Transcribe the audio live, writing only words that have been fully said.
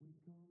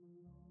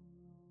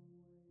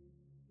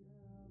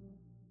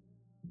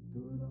We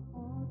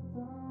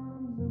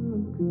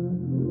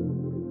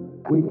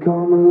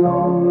come a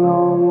long,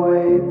 long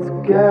way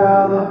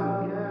together.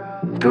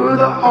 Through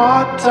the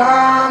hard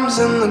times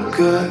and the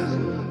good.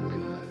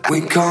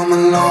 We come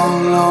a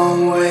long,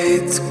 long way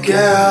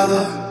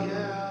together.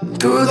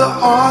 Through the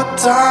hard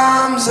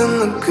times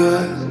and the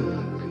good.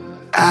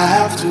 I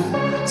have to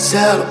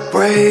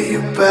celebrate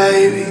you,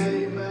 baby.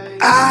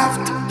 I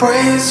have to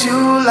praise you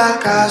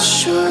like I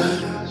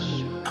should.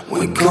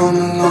 We come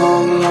a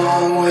long,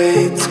 long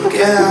way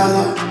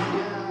together.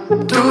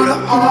 Through the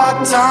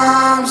hard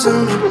times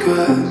and the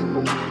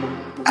good.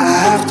 I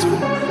have to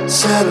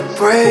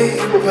celebrate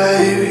you,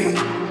 baby.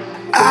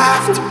 I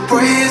have to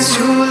praise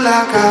you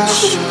like I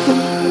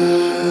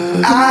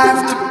should. I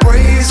have to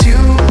praise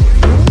you.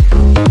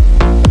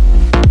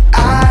 I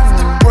have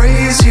to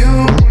praise you.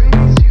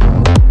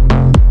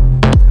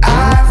 I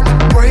have to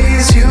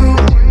praise you.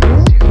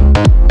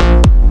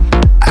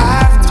 I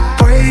have to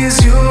praise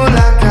you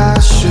like I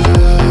should.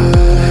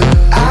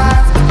 I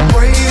have to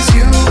praise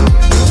you.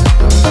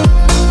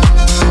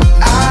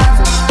 I have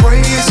to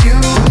praise you.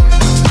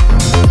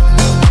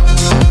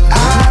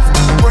 I have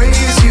to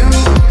praise you.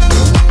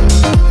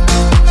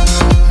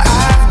 I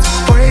have to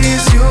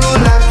praise you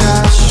like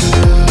I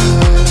should.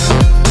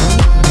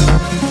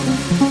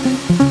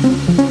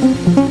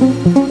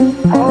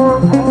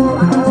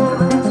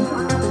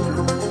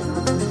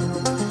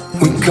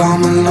 We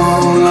come a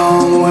long,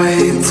 long way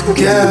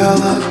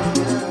together.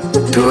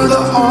 Through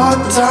the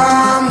hard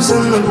times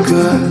and the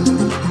good.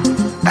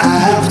 I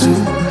have to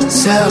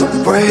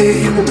celebrate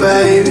you,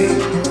 baby.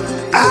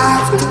 I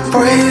have to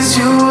praise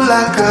you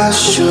like I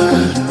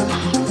should.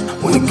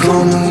 We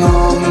come a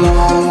long,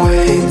 long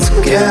way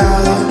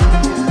together.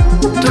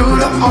 Through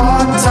the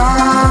hard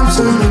times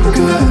and the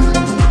good.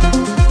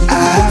 I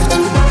have to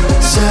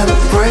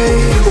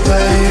celebrate you,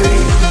 baby.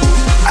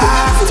 I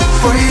have to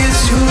praise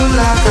you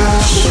like I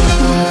should.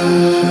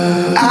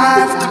 I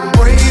have to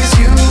praise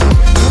you.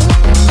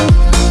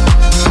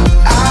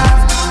 I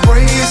have to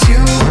praise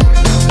you.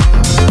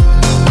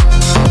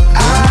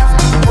 I have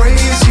to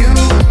praise you.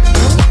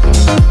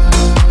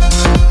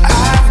 I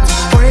have to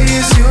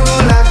praise you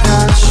like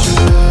I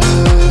should.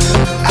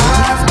 I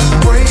have to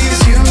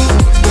praise you.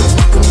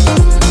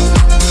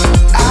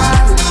 I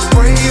have to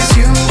praise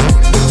you.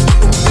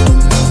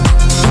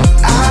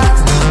 I have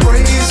to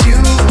praise you.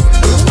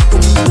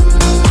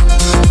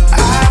 I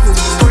have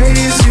to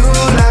praise you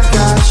like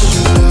I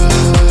should.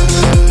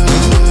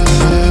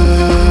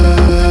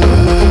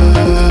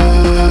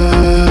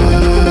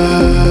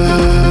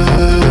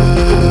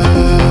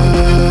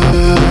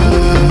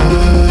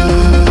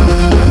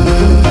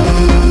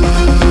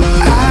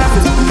 I have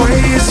to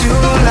praise you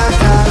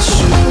like I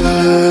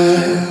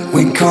should.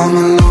 We come a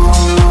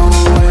long, long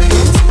way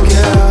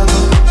together.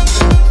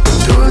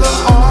 Through the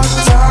hard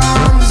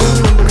times and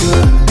the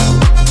good.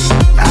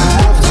 I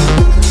have to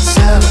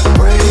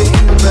celebrate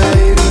you,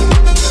 baby.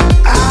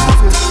 I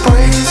have to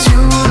praise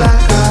you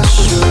like I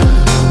should.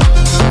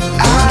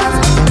 I have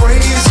to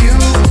praise you.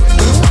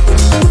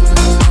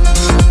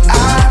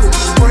 I have to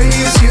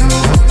praise you.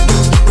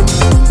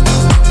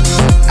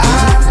 I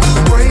have to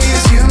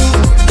praise you.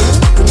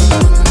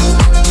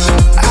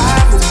 I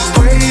have to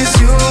praise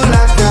you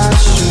like I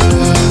should.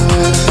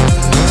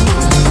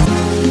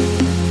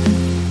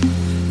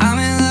 I'm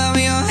in love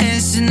with your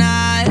hands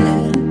tonight.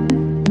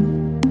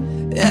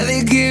 Yeah,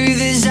 they give you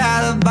this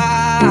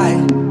alibi.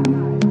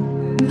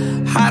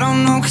 I don't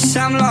know, 'cause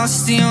I'm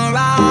lost in your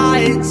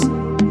eyes.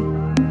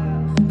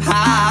 I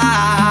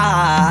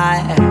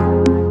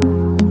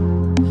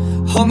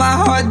hope my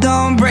heart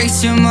don't break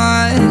too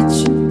much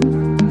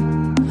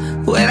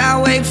when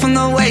I wake from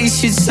the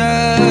ways you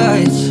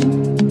touch.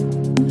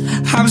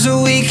 I'm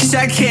so weak 'cause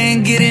I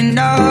can't get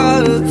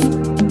enough.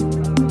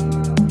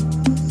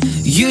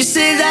 You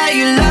say that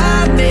you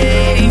love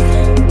me.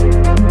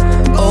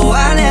 Oh,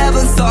 I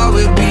never thought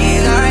we'd be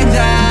like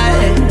that.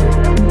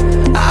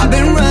 I've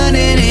been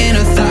running in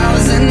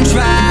 1,000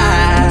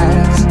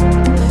 tracks.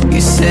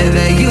 You said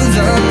that you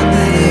love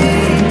me.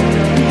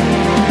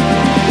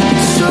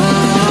 So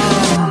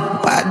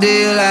why do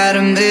you lie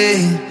to me?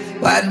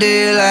 Why do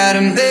you lie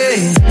to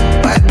me?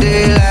 Why do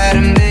you lie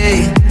to me?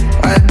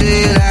 Why do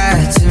you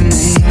lie to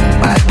me?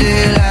 Why do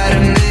you lie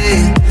to me?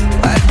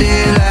 Why do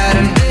you lie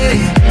to me?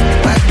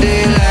 Why do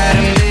you lie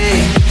to me?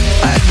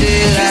 Why do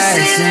you lie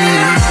to me?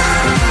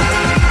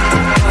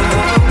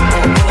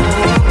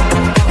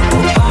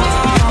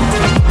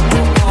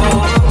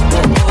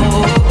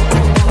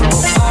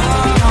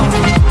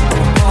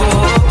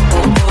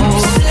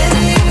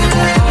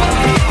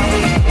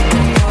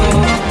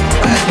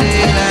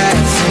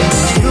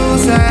 You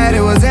said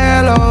it was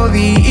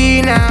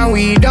LOVE, now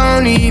we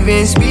don't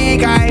even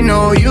speak. I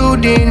know you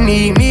didn't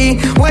need me.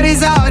 What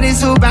is all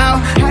this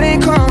about? I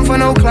didn't come for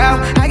no clout.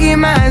 I get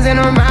mines and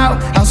I'm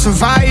out. I'll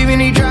survive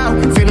any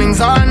drought. Feelings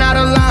are not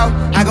allowed.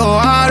 I go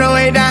all the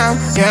way down.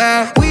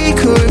 Yeah, we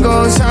could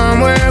go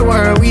somewhere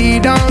where we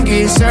don't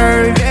get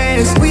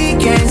service. We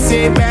can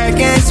sit back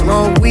and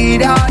smoke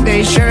weed all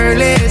day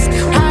shirtless.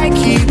 I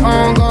keep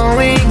on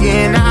going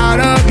in out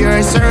of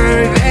your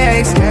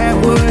cervix. That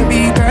would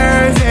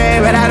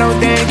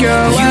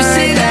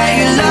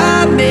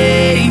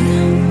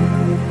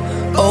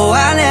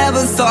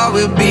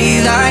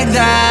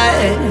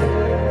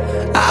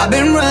I've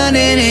been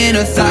running in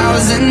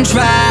 1,000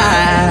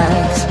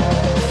 tracks.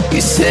 You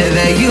said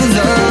that you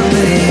love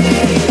me,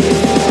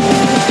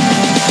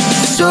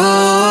 so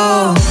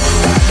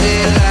why did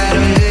you lie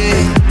to me?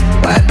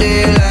 Why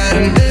did you lie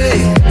to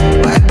me?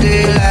 Why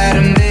did you lie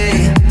to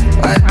me?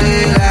 Why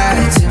did you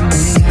lie to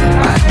me?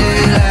 Why did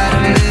you lie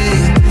to me?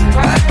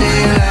 Why did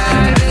you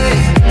lie to me?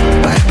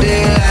 Why did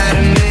you lie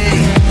to me?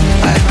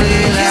 Why did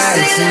you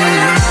lie to me?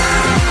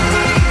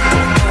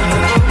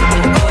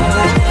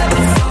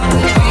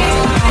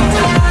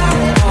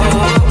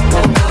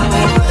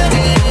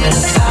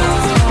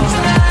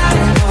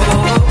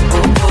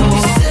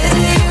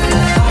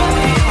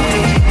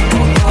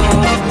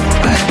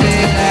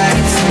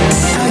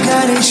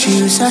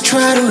 I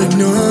try to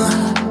ignore,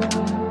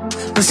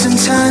 but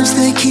sometimes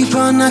they keep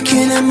on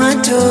knocking at my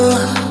door,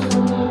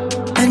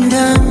 and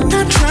I'm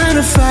not trying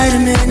to fight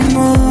them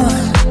anymore.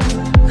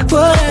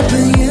 What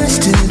happened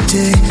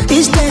yesterday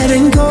is dead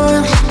and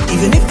gone.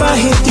 Even if I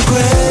hit the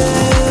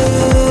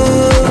ground,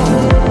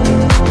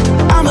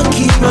 I'ma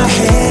keep my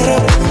head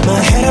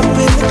up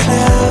in the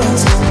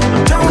clouds.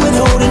 I'm done with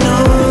holding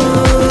on,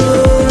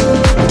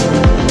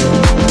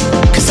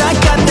 'cause I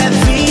got that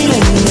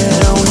feeling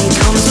that only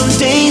comes on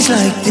days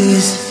like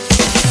this.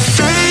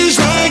 Days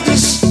like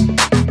this,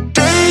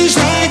 days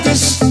like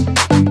this.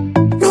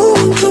 No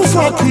one can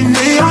fuck with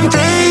me on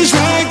days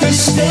like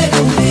this.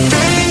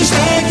 Days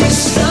like this,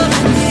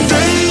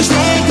 days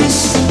like this.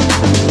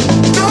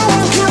 No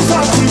one can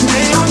fuck with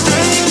me on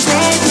days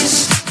like this.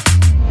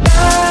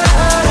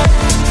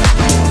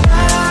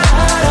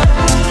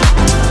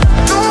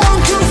 No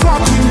one can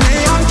fuck with me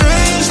on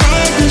days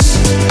like this.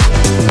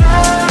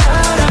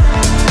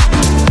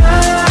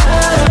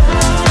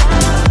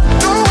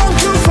 No one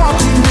can fuck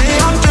with me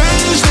on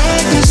days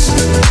like this.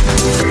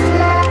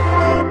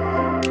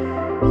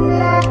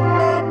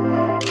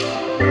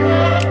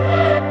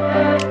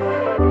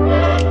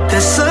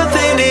 There's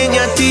something in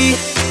your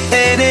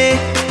DNA,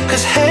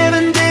 'cause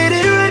heaven did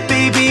it right,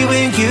 baby,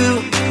 when you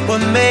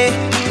were made.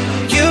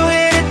 You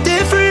hit it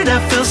different, I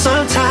feel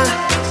some time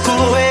go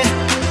away.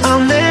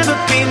 I'll never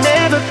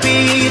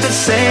be the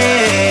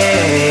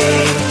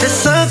same. There's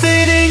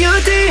something in your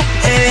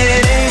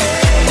DNA,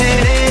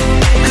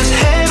 'cause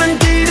heaven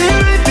did it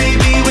right,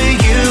 baby, when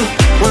you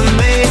were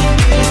made.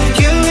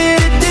 You hit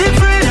it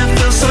different, I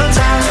feel some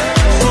time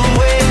go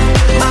away.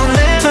 I'll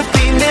never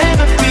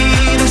be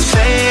the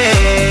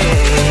same.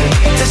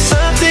 There's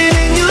something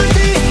in your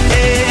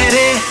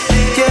DNA,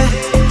 yeah.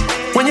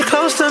 When you're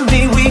close to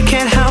me, we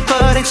can't help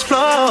but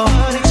explore.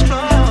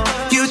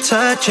 You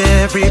touch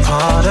every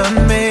part of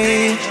me,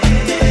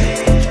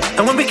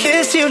 and when we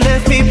kiss, you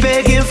left me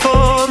begging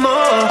for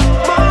more.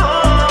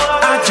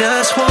 I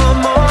just want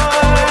more.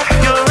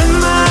 You're in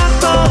my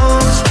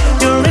bones,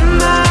 you're in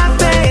my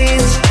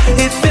veins.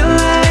 It feels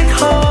like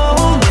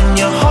home when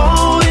you're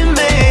holding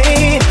me.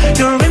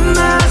 You're in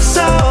my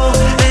soul,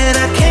 and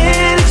I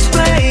can't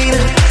explain.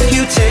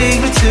 You take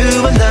me to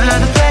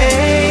another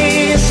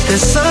place.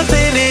 There's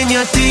something in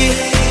your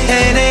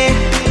DNA,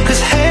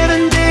 'cause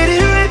heaven did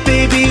it right,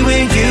 baby,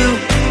 when you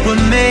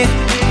were made.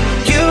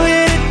 You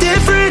hit it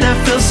different, I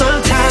feel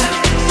some time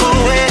go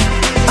away.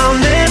 I'll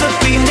never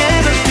be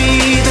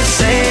the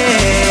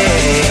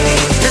same.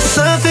 There's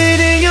something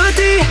in your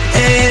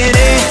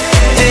DNA,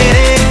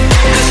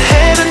 'cause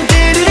heaven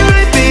did it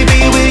right, baby,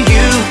 when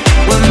you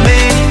were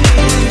made.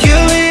 You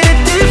hit it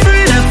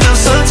different, I feel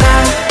some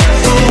time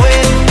go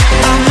away.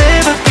 I'll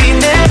never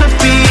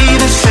be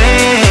the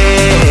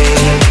same.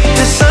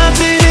 There's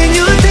something in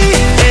your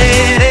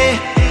DNA,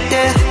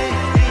 yeah.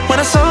 When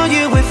I saw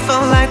you, it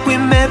felt like we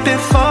met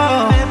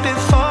before.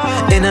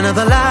 In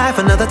another life,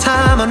 another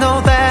time, I know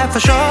that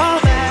for sure.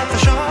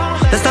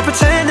 Let's not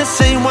pretend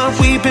this ain't what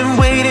we've been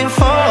waiting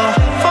for.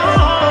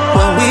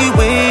 What we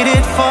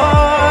waited for.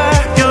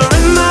 You're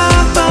in my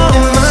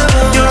bones,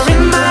 you're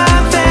in my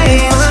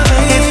veins.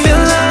 It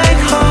feels like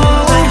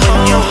home when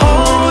you're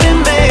holding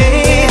me.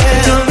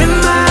 You're in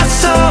my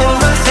soul,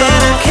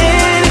 and I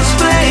can't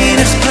explain.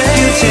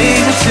 You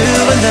take me to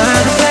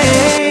another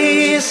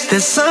place.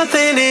 There's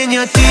something in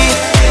your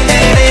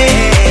DNA,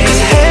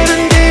 'cause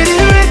heaven did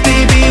it right,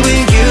 baby,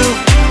 when you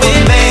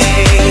were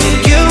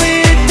made. You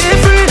hit it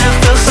different, I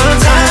feel some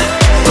time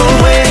go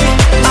away.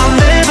 I'll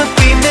never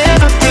be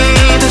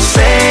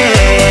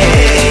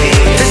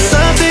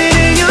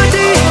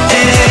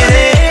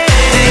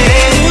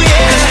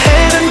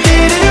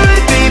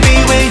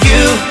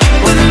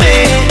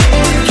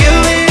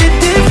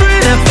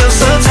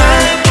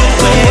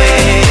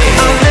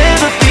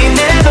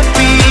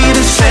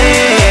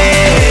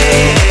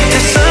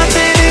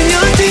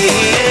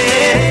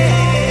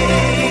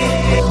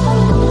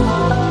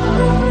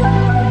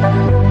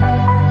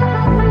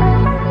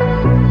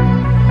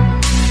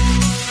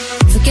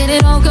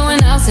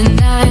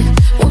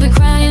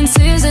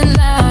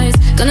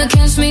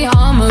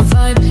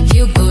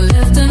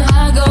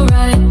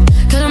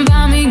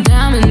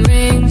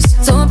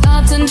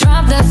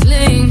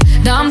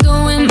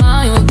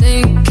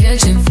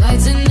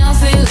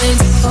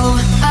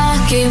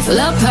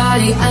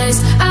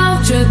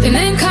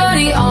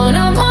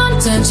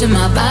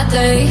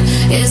body.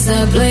 It's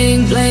the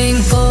bling bling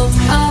full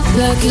up,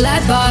 looking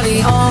like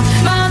Barbie on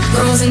my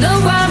girls in the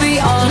worry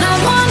all I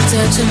want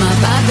touching my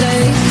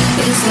body.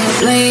 It's the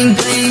bling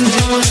bling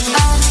full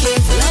up,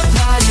 keep the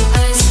party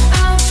ice.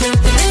 I'm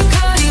tripping and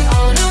Cardi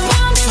all I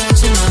want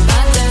touching my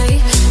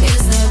body.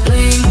 It's the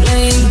bling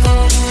bling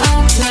full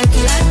up,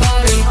 looking like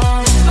Barbie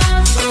on my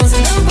girls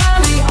in the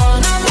worry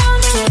all I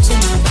want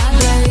touching my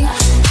body.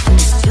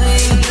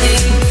 Bling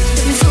bling.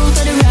 Baby, fool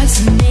for the rocks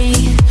and me.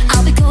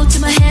 I'll be cold to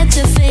my head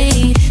to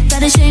feet.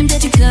 Not ashamed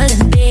that you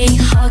couldn't be.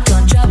 Hard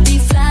gon' drop me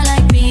fly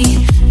like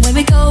me. When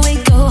we go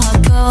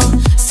hardcore.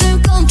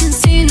 Circle can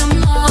see no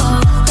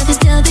more. But I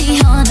still be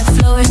on the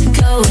floor.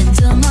 Go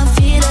until my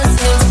feet are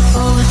sore.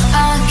 Oh,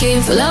 I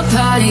came full of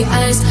party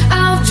ice.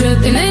 I'm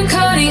dripping in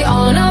Cardi.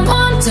 All I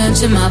want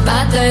touching my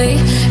body.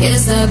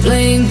 It's the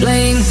bling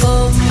bling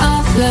full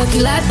up,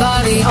 looking like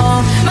Barbie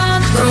on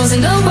my girls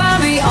in the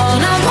worry. All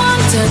I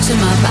want touching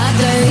my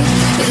body.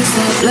 It's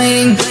the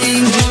bling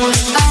bling full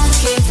up,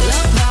 came full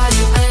of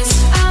party ice.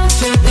 I'm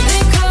dripping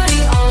in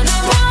Cardi. All I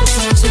want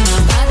touching my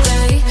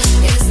body.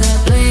 It's the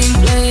bling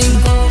bling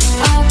full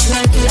up,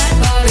 looking like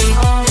Barbie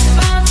on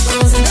my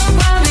girls in the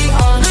worry.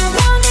 All I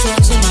want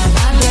touching my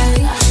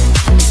body.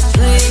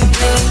 Bling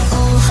bling.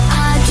 Oh,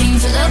 I came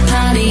for the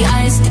party.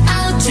 Iced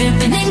out,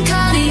 dripping in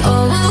Cardi.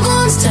 All I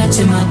want's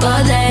touching my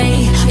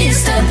body.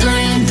 It's that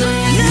bling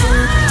bling.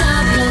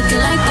 Stop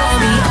looking like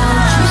Barbie. Oh,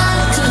 my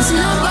cousin,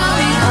 no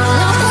Barbie. All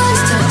I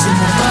want's touching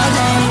my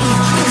body.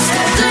 It's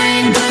that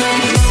bling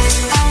bling.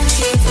 I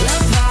came for the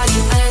party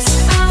ice.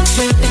 I'm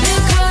dripping in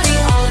Cardi.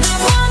 All I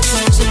want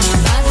touching my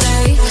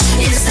body.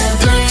 It's that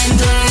bling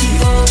bling.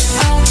 Full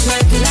up,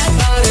 looking like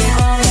Barbie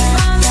on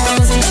my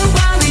girls in the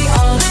worry.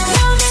 All I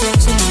want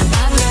touching my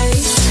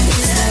body.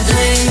 It's that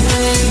bling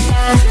bling.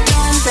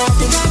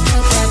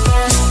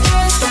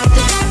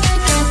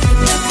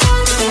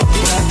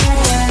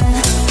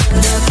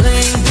 The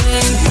bling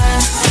bling.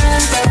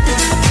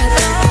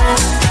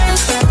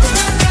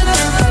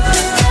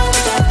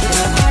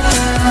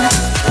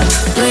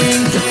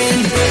 Bling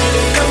bling.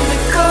 Got me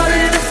caught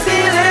in a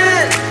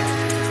feeling.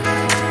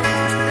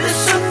 There's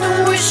something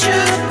we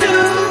should do.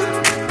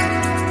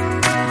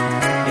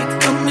 You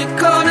got me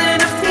caught in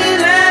a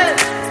feeling.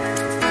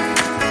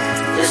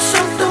 There's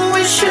something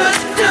we should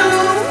do.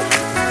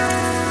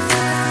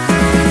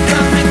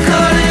 Got me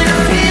caught in a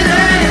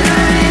feeling.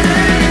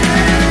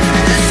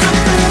 There's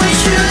something we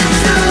should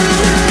do.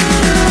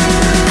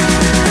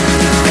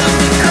 Got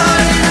me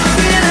caught in a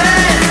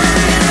feeling.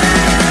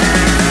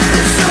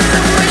 There's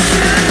something we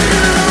should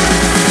do.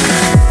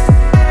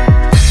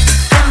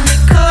 Got me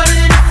caught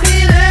in a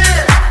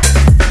feeling.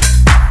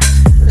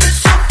 There's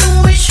something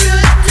we should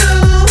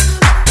do.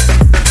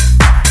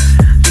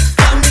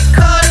 Got me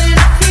caught in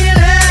a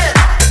feeling.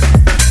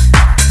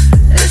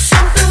 There's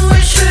something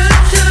we should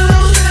do.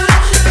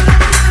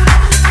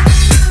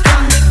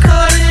 Got me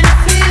caught in a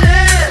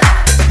feeling.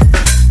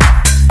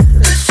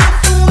 There's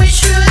something we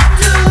should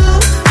do.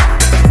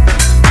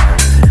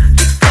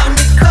 Got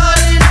me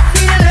caught in a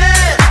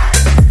feeling.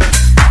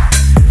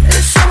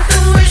 There's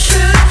something we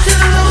should do.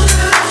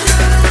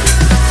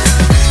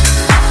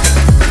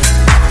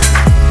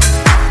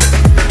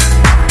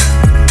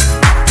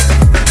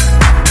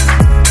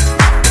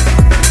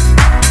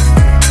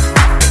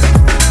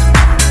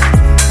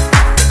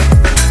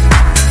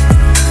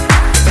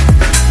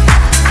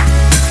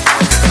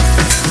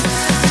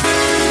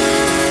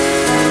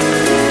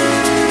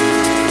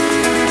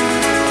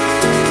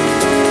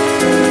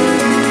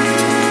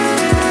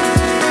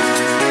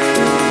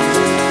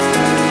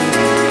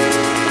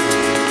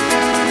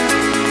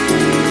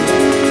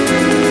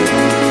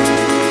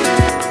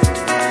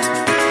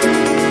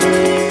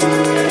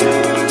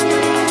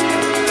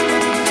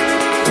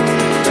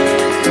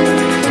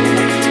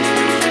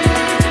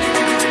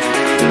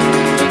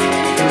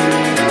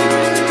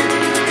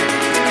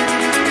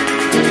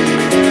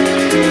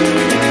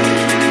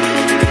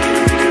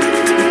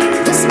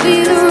 Must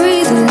be the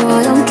reason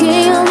why I'm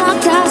king of my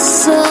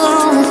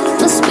castle.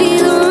 Must be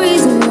the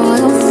reason why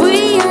I'm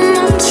free in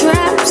my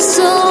trap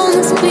soul.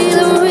 Must be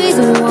the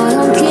reason why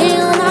I'm king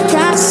of my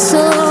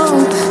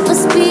castle.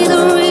 Must be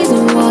the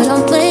reason why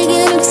I'm playing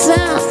an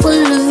example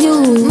of you.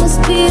 Must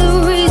be the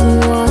reason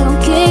why I'm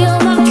king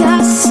of my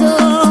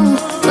castle.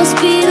 Must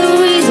be the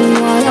reason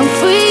why I'm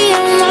free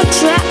in my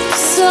trap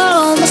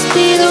soul. Must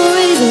be the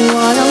reason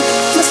why I'm.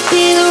 Must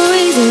be the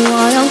reason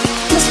why I'm.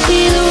 Must be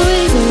the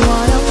reason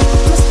why I'm.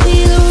 Must be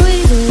the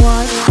reason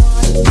why.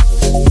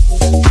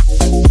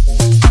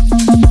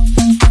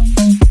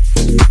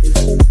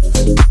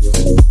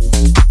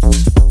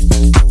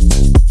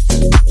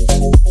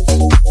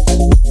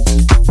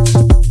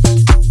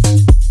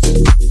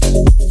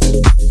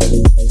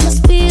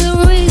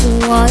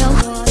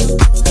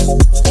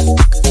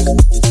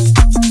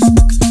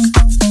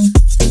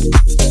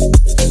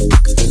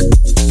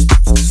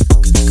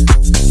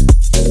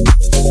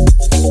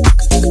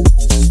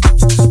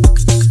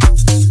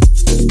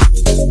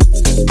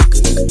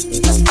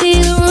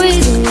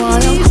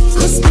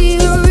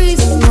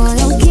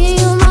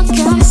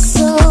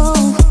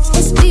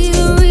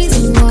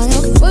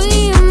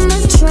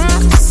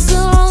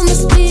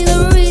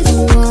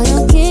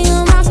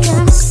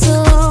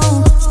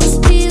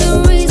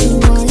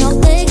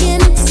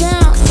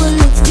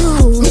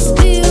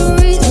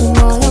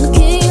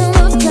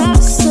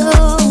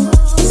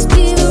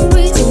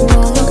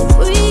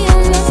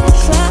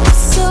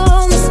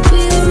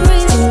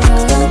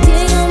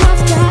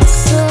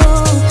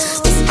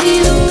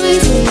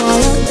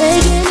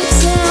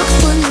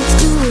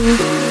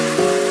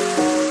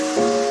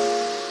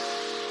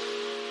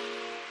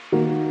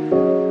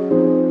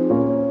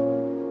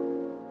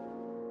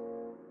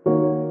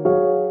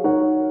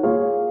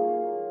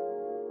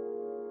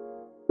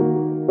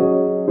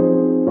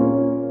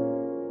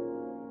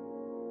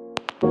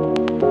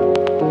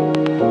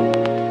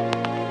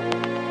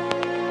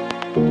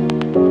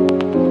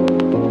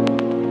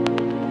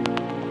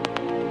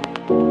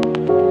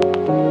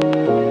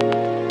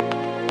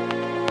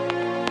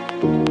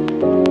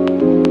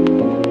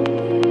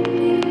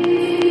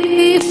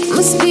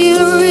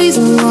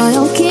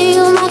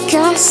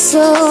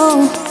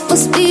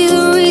 Must be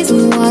the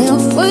reason why I'm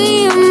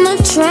free in my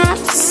trap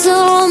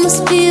soul.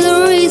 Must be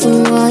the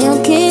reason why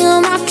I'm king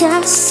of my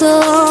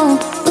castle.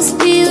 Must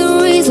be the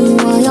reason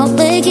why I'm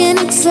making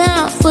an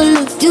example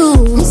of you.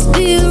 Must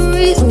be the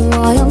reason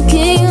why I'm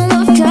king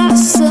of my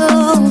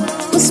castle.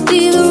 Must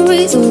be the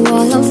reason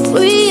why I'm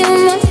free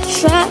in my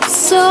trap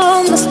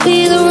soul. Must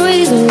be the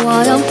reason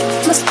why I'm.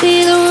 Must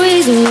be the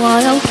reason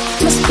why I'm.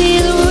 Must be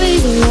the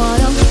reason why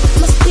I'm.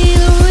 Must be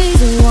the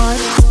reason why.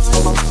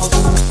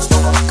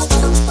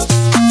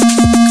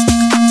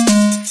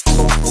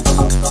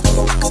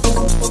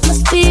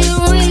 Must be the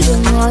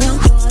reason why I'm.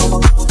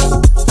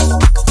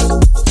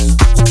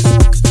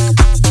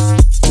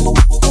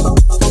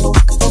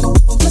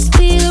 Must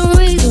be the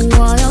reason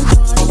why I'm.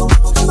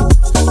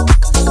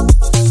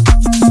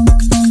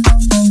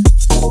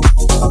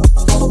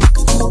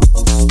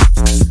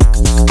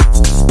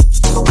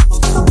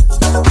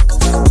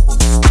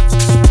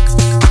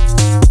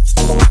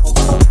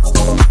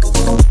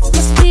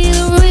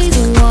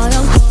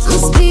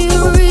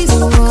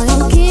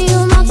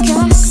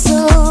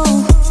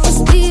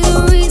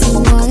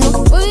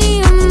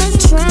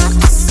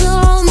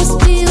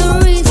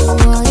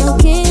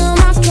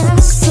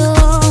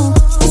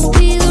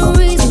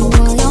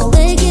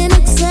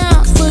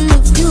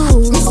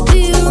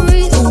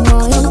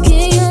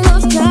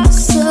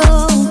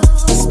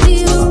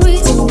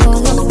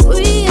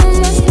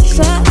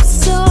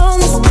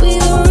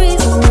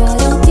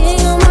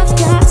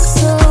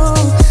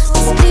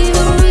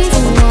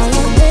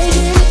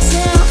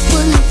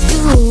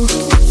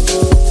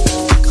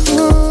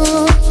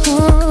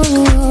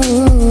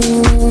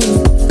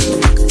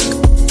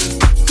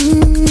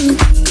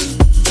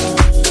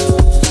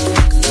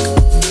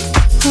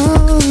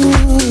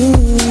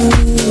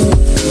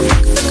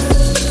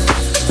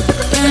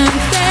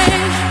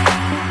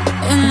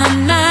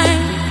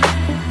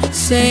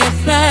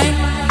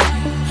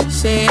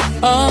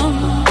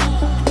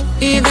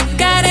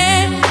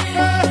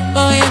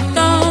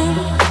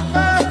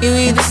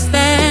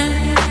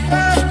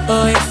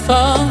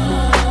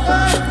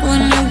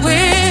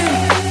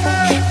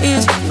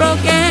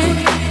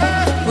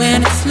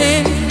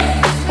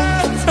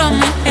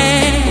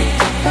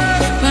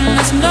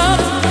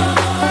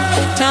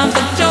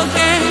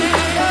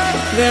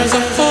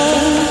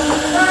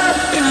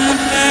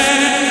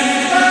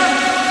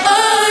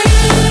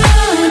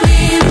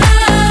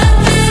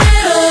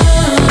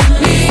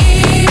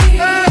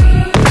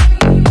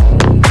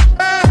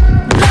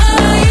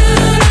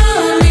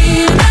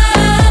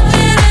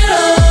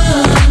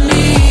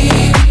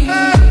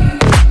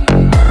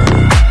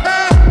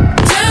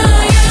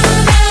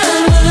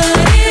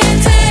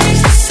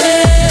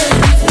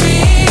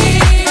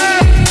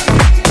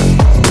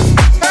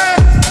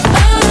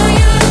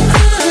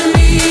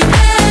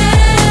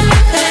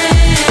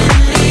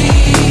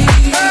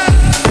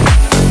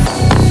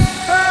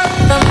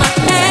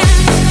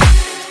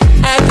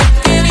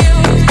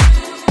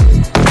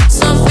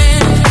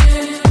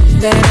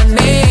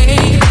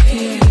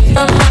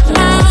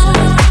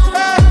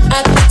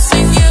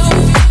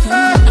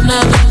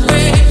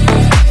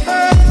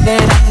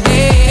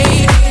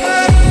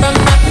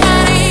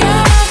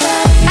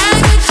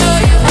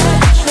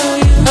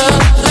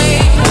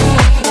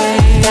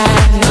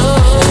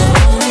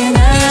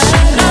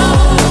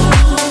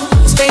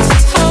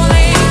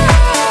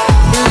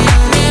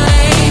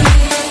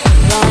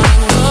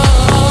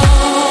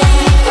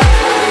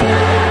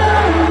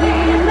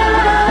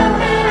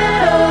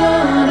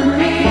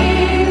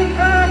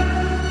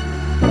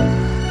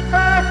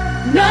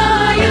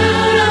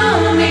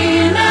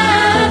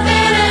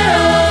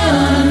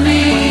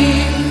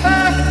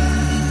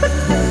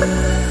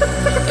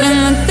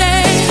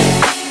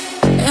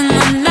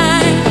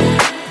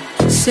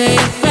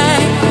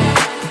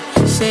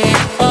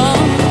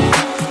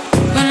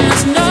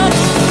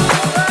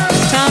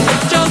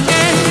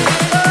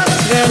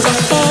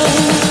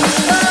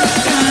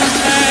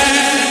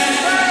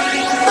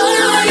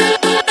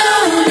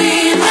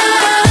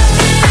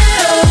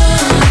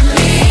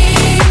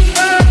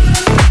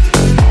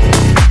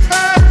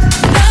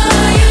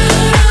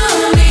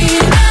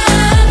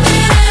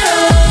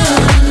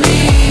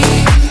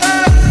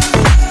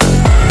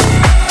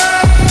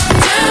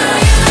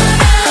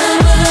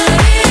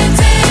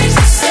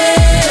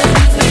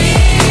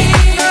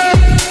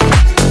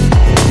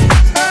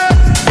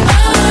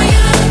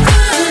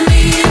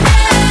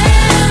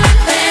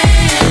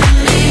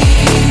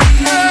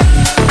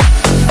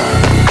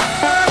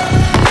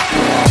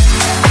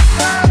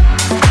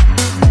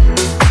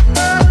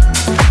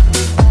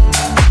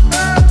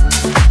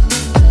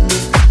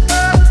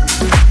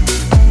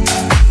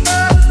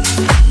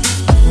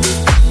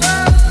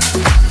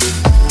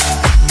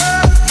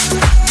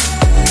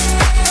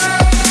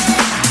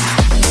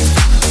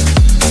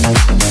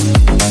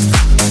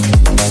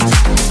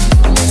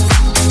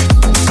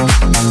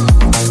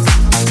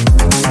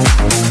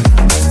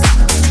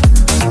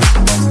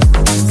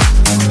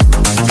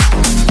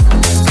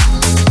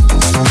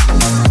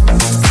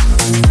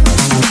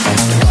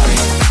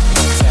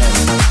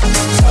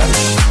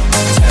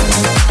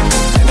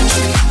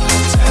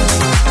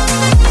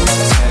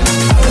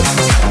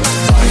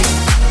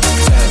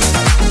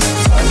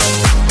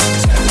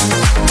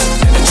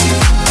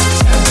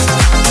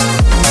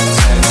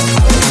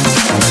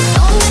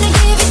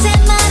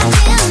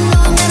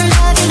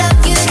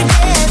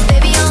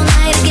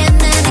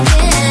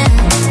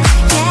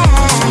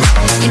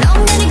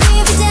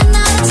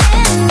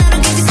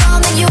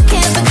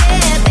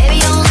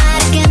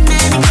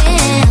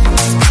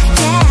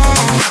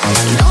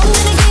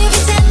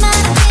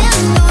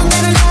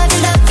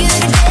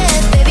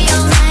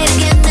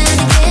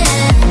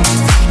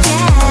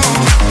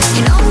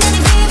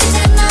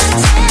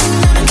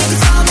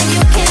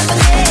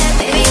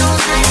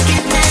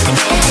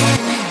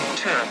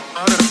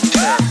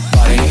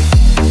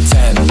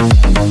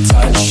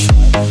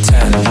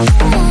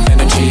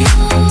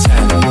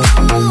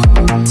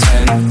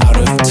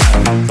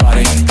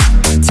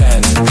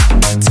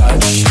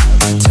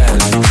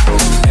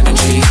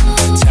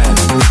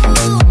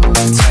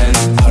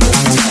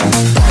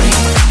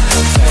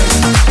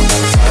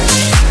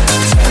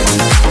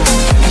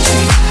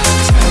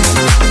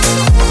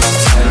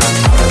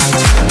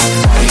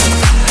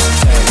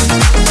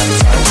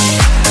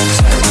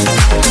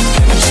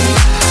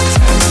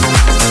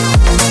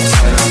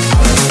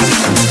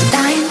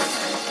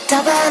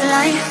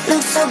 borderline.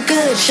 Look so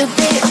good, should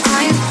be a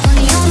crime.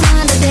 Money on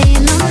mind, a day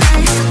and all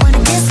night.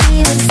 Wanna kiss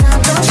me, but it's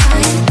not gon'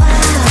 shine.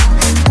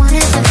 Wow, want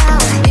it to bow.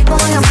 Big boy,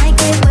 I might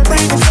get wet,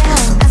 brain and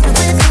cell. After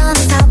we're done,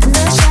 it's out in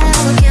the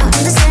shower.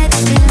 Counting the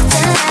seconds, minutes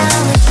and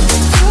hours.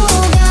 You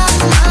got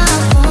my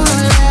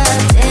full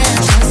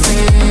attention,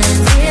 send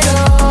it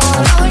all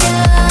on ya.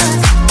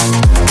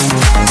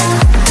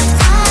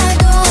 I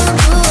don't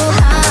do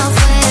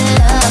halfway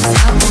love.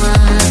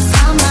 Someone's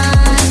my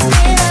mind's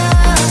made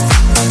up.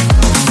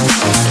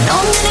 No,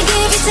 I'm gonna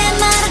give you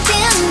 10 out of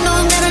 10. No,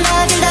 I'm gonna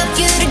love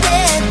you to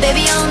death.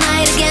 Baby, all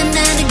night again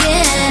and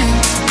again.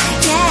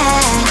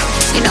 Yeah,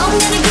 you know I'm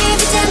gonna give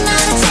you 10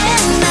 out of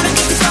 10. That'll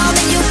get you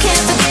something you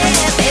can't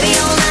forget. Baby,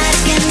 all night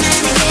again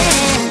and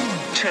again.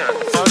 10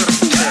 out of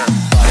 10.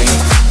 Body,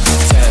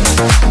 10.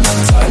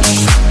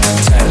 Touch,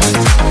 10.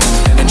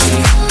 Energy,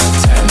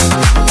 10.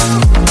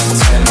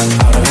 10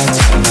 out of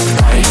 10.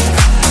 Body,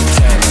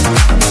 10.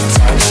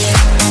 Touch,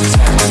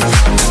 10.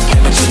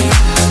 Energy,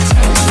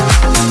 10.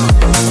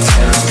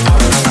 10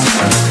 out of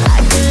 10. I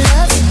could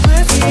love you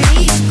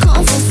perfectly,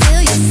 can't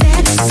fulfill your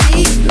fantasy,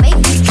 make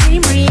your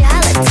dream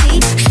reality,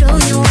 show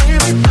you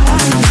where it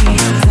party.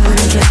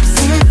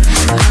 100%,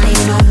 I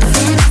ain't on the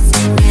fence,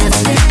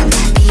 never been,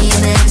 be a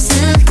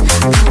medicine,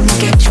 come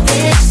get your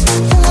fix,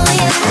 oh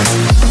yeah.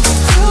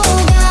 You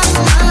got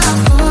my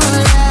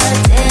full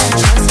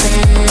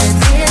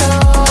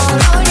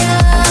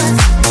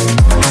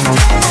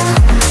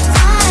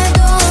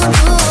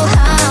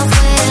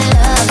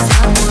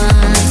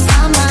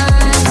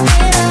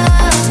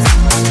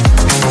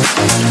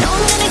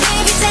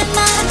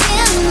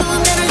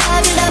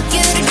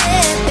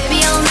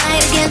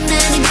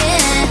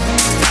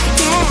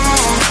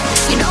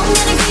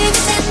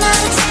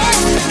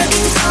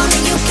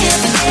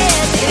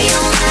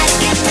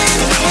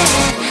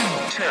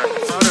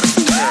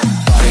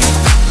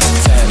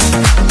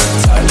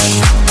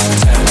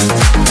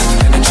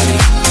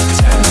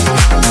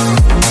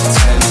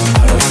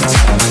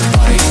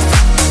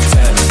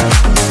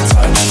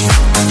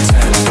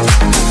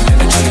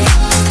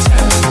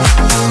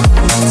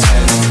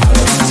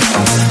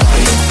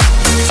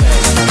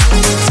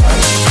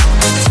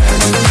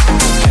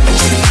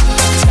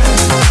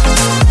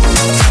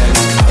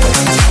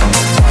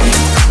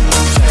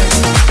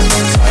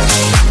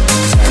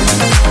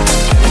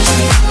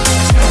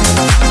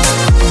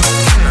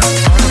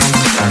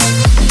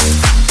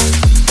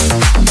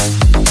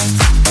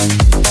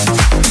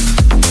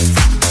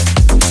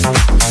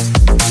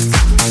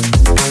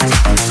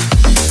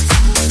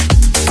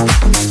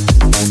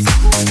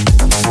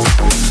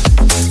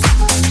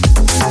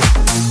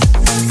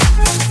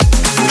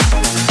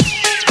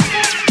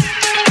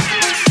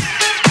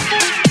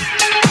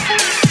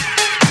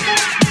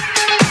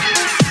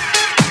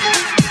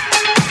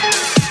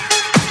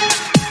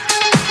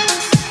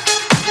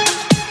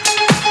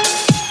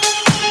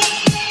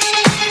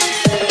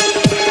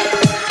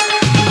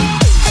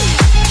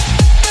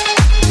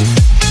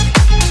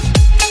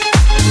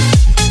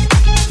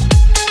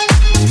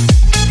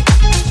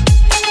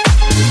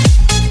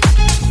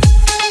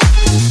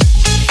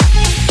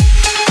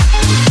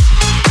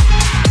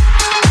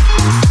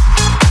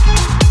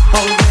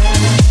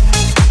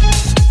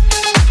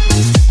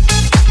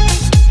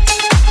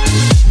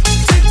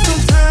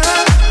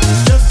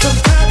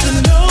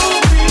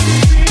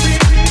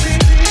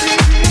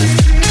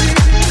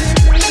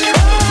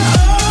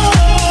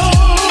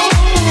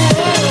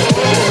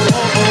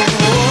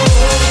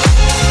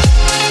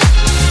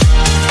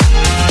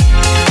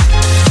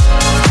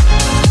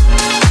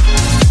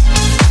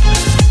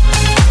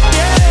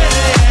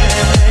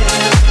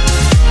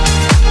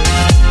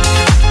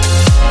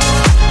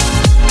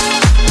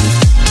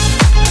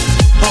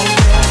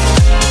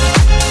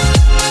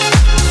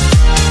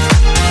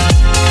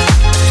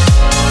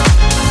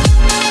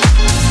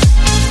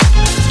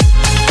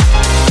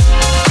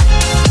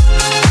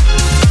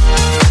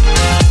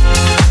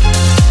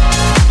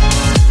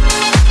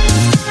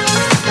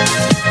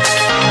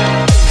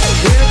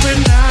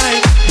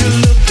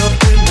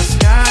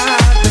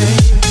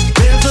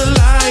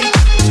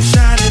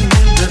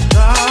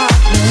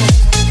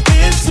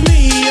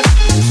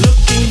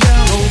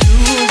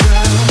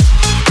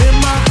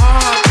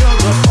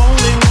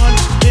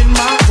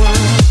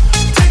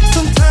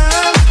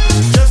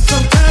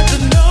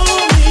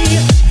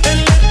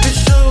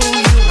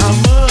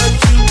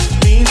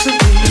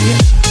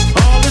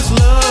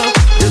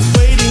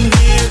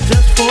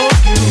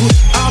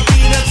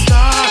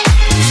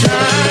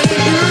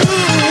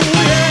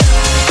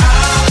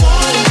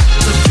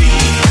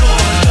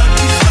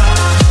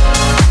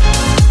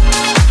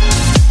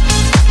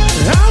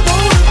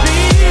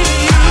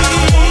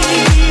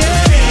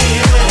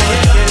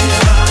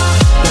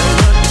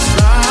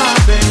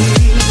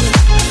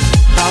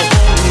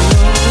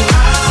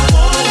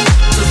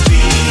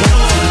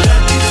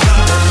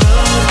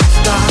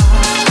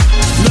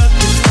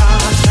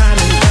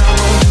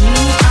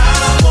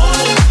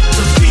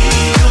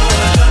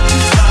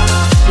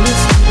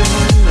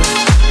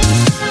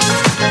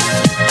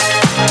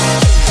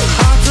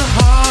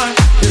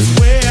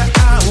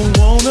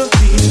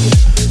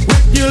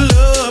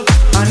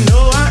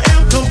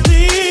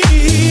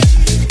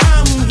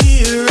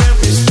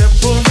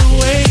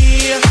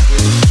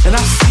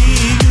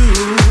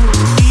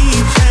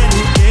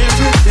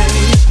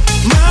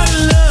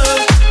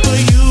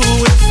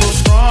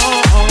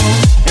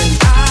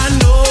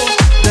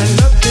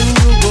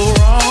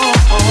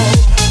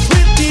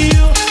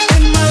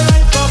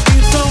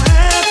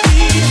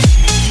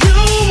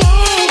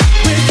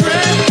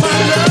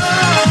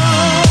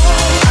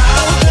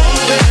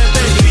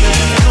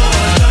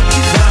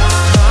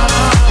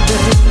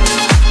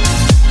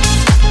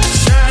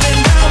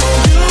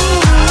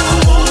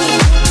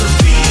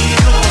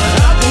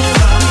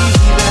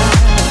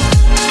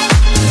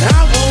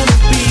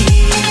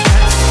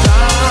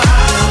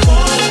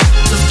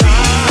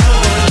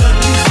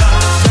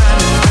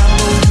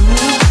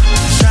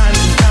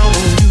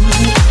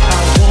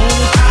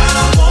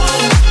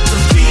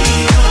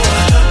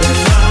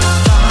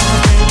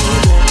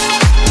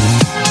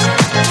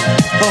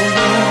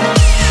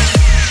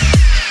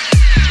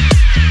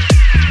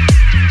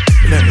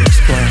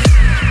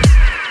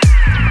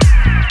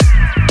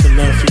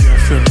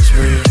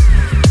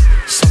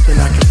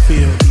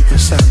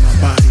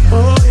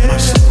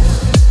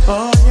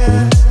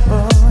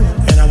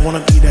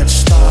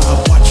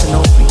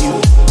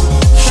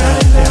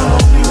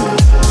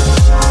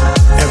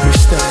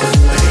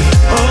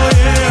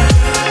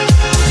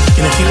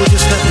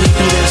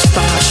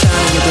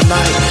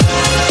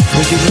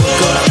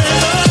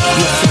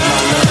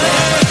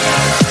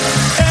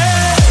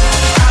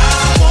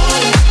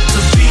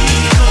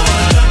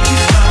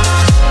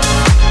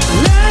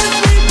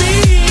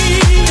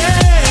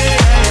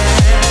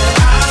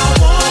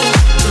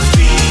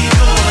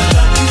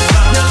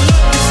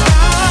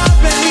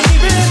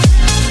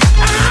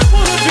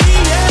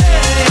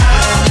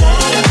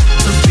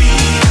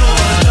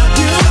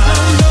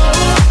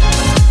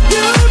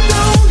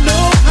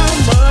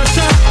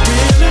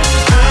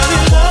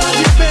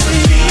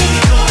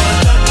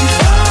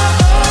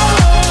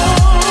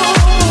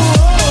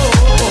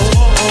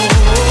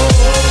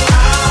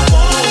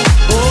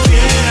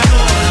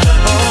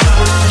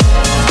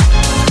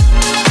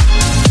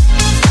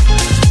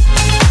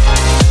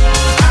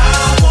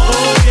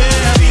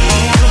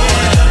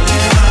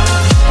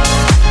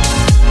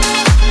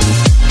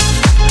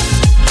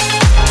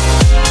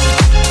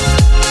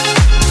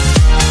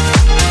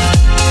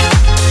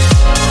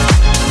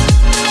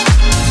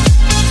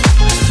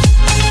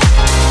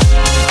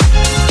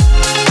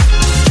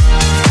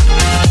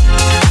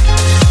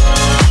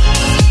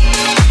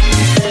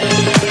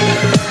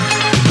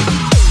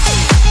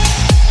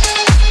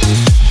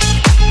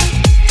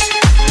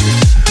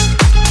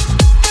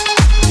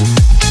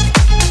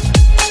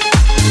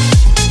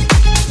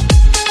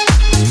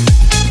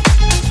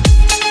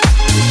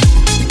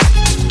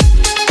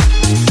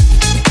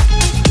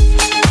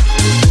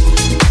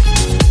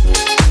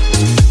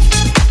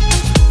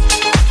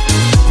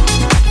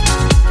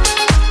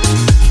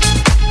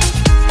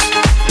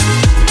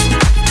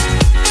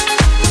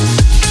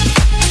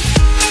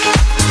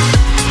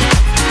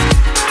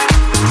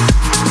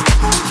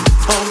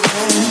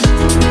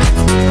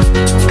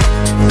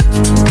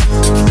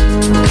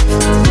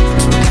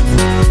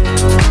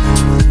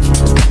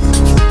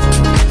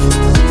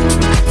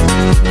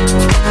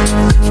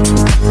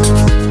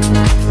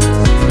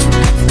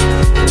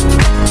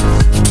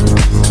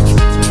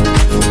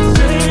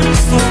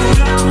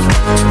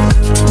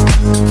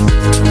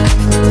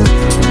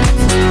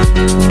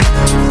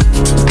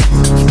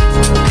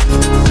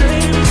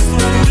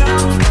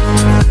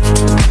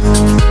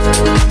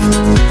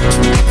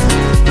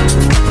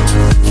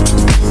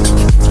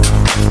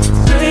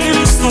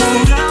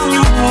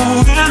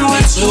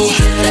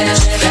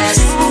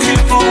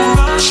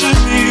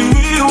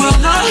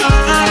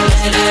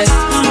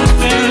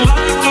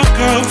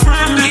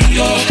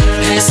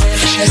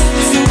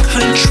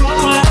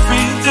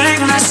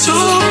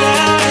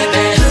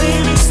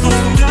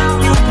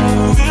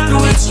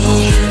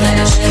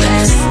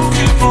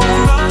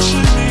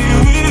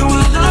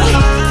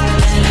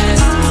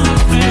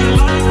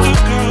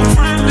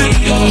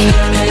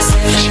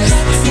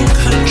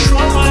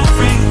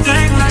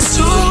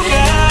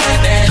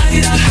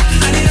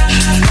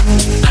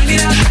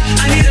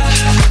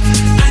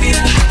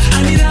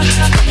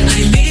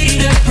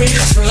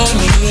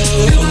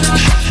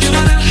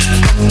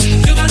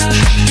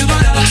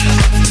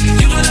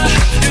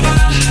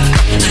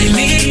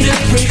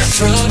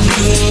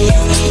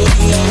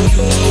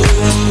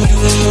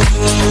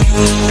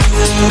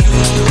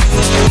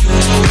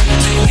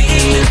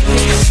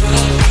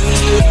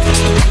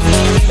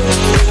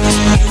I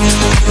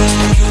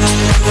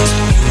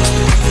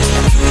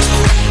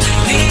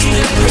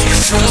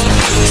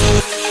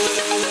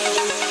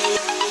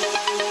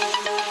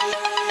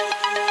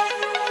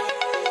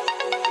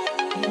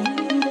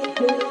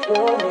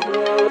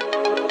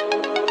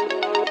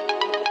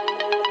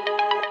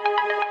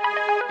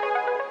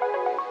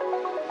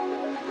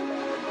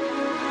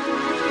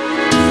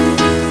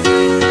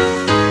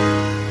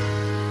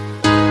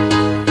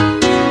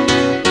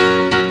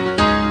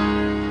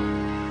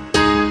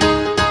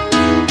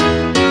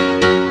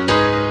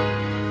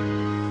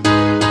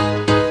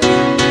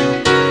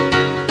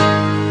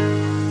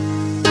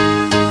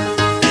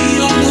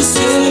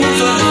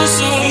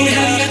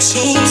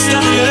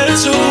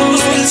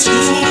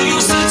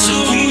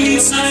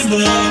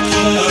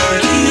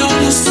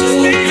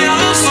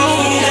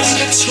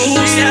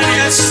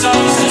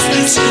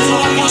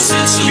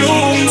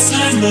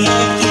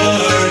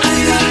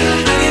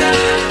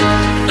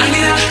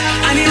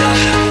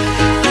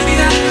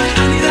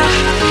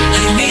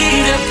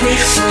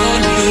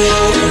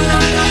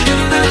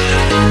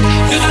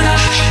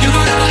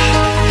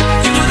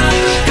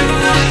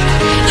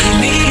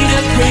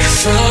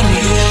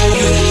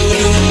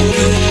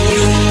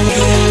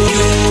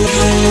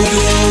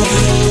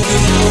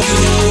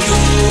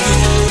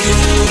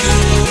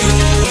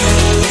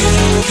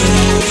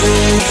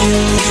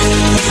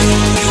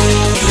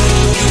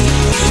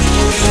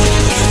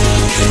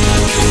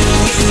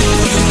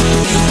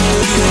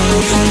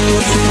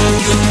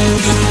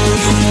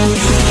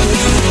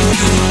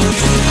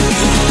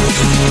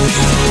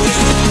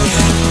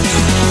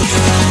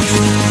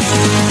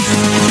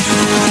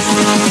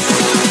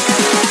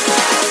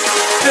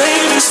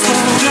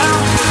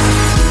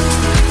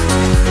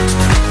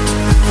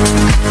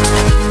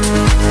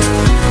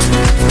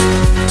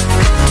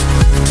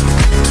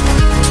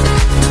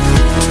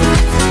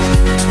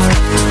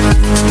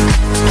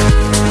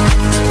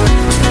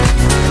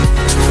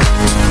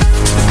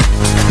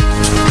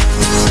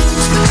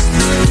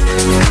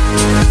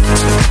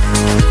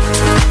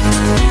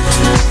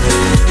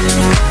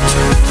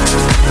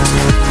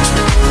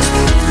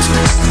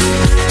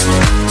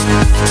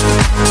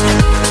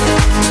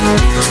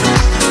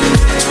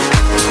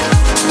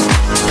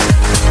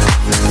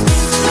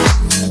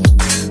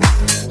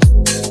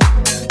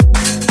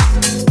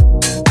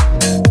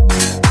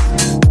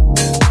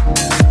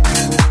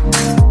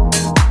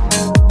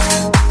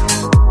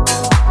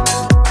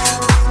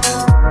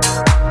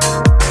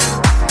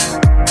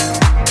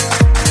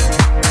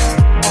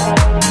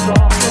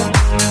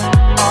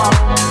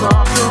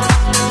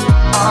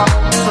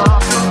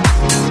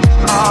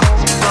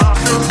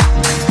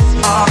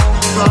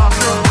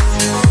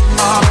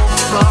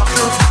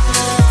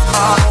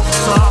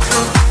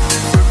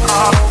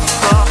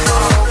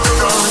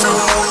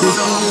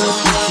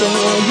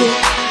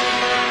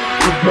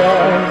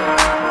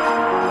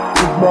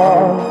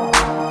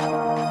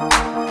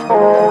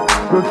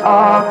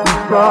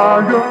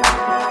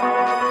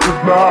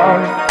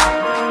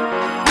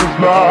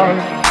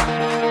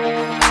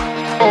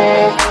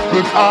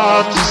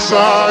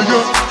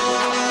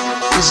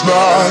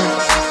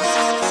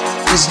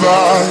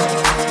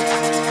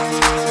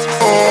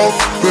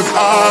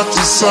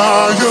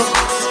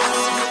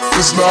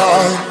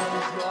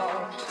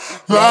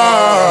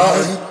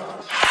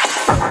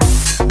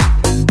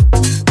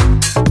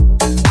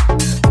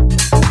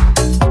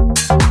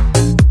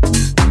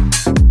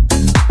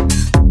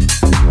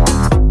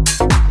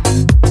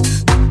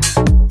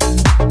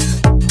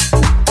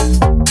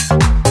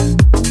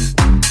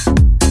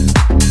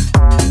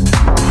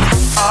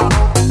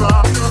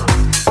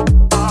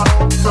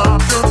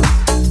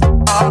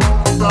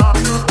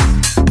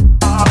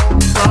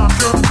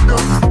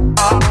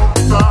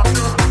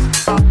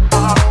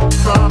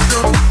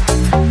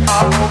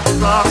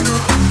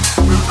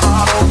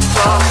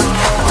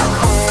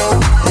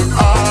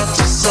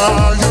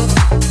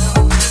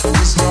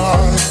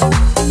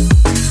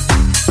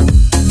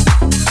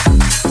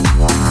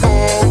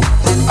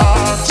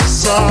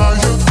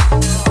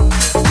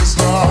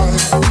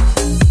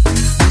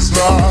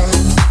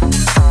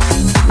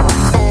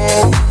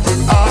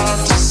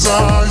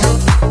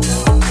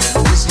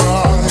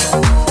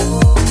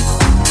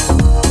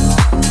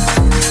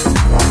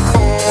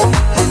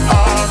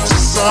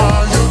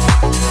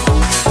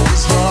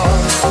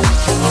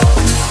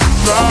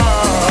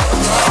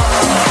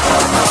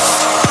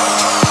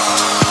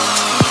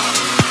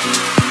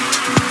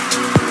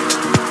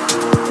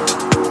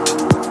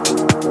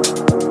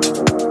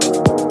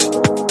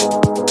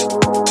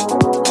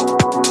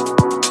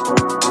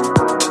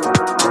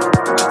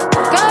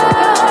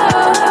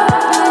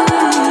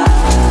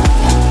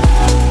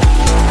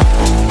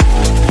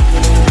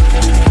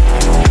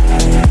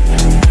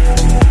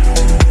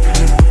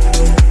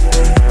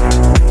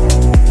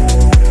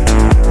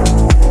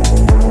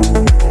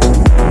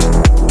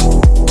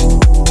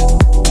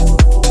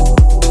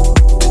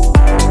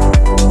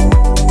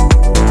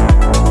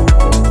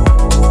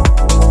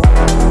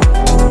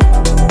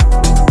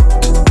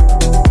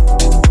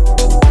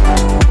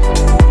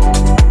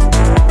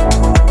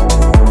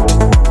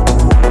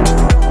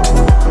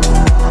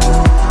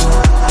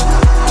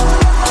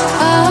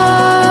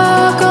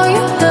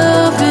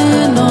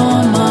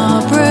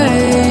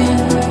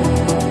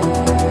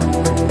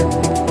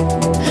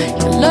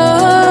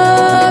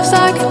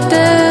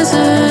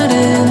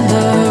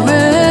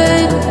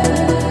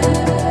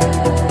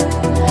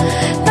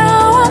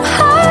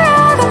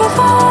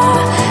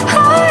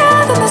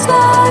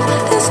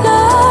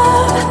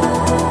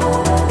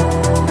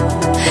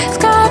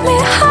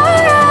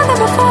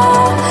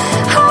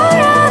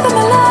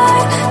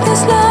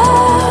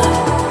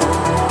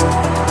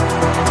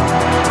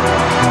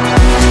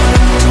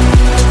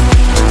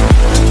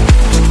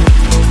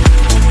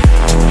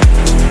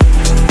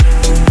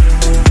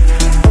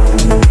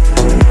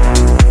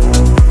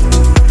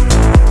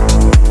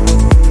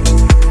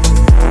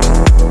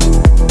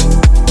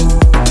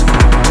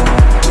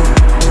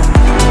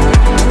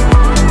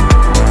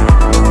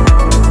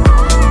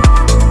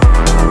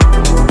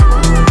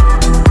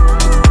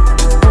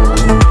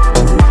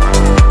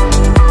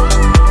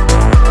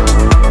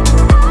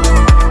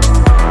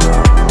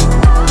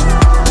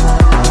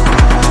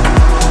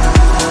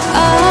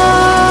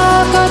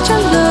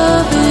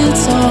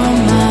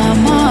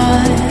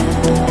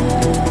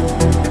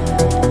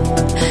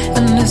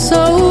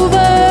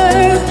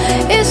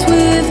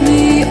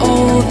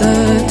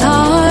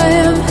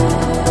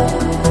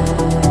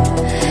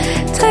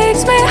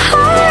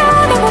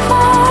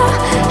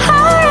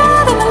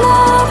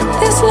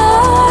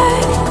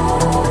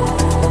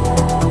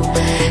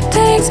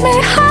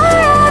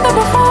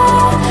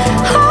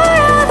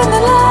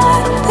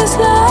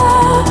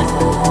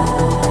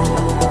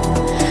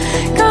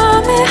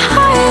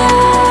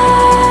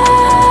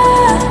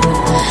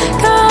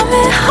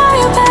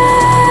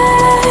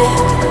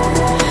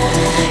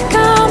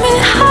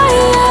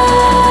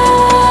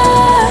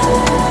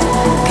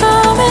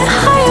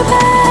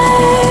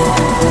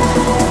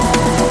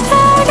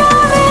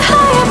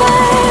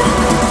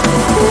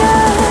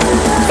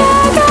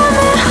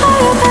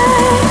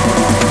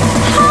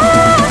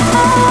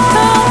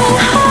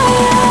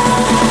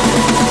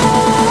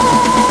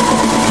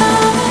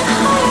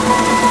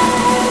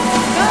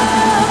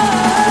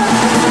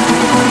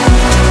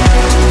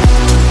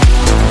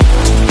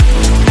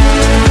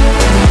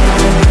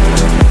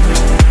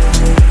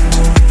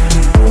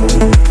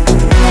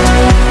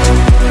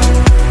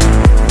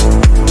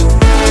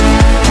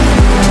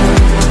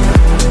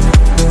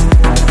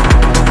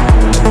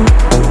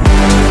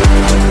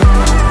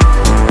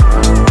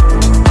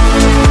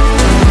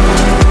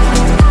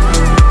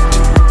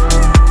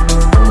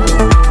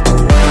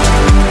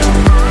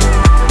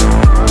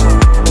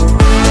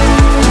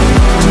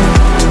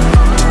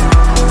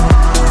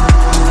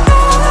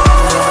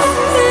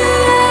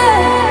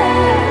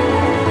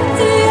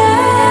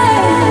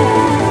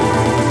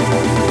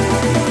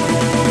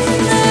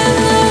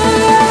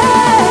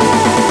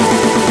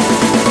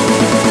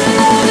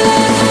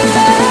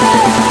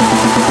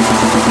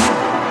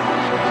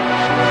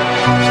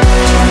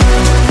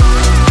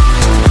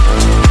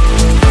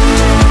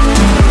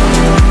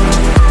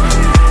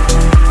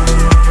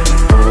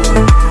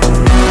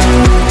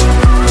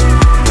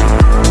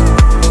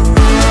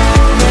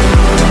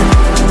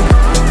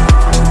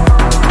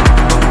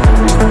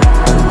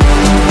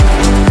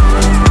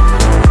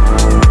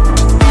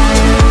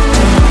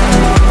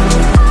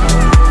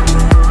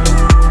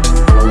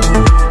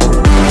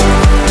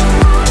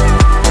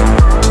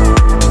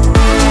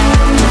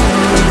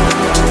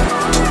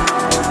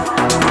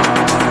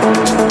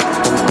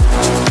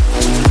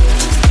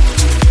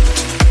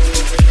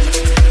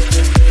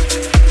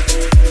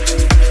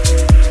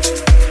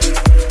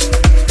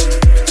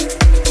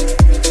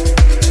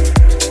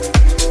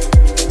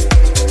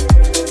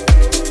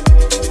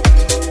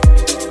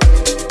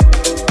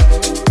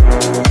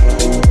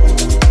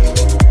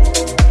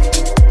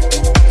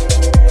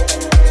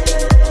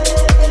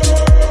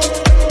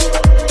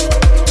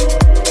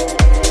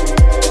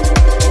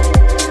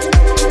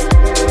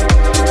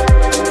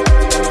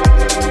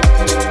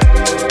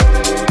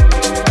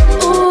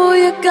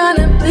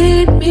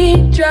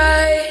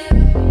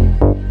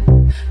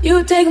You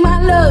take my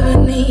love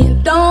and me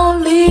and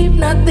don't leave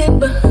nothing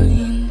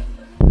behind.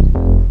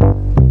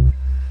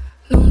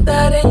 No,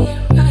 that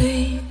ain't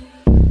right.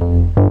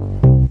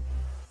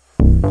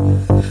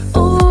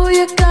 Oh,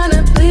 you're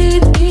gonna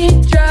bleed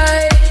me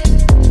dry.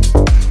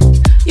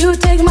 You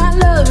take my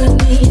love and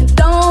me and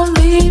don't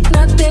leave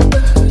nothing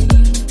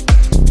behind.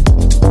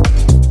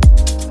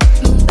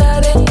 No,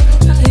 that ain't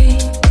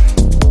right.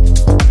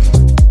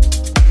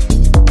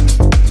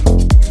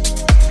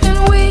 And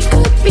we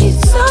could be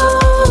so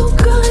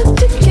good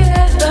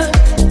together.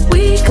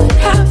 We could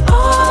have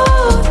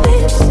all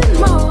this and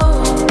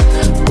more.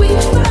 We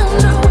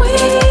found our way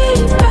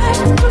back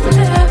from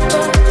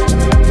never.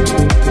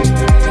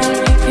 And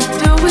we could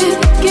do it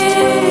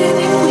again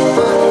if we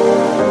wanted.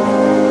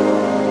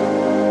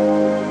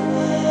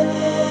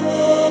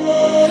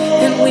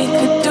 And we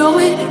could do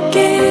it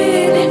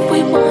again if we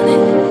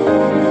wanted.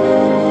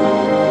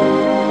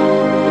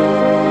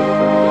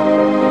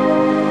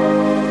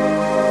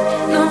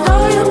 Now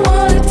all you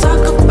wanna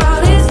talk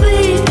about is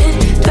leaving.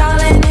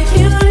 Darling, if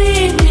you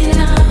leave me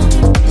now,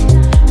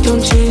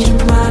 don't change your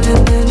mind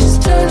and then just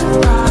turn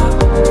around.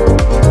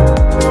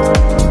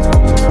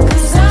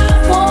 'Cause I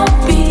won't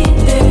be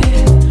there,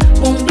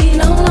 won't be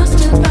no lost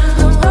and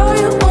found. All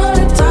you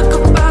wanna talk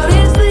about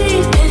is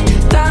leaving.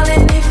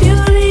 Darling, if you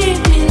leave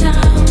me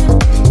now,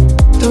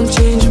 don't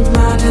change your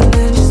mind and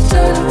then just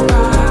turn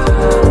around.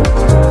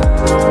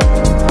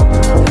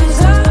 'Cause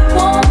I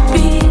won't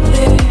be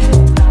there,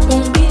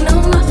 won't be no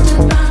lost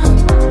and found.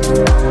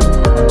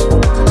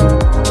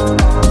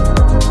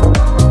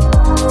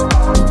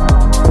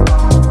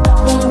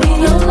 Won't be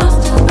no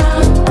lost and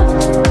found.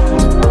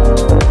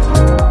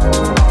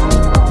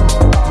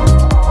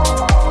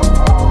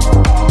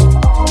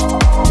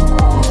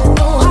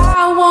 No,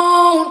 I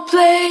won't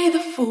play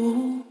the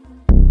fool.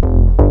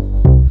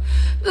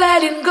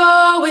 Letting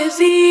go is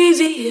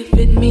easy if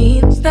it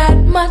means that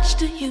much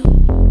to you.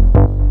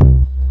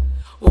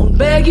 Won't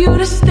beg you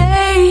to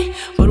stay,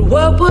 but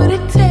what would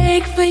it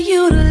take for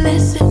you to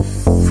listen?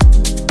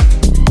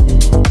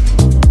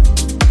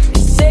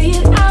 Say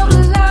it out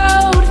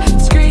loud,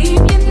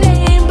 scream your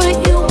name, but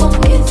you won't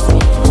kiss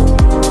me.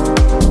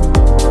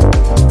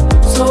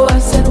 So I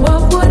said,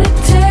 what would it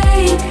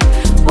take?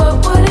 What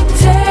would it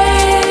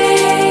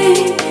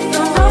take?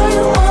 Now all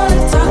you wanna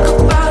talk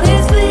about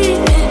is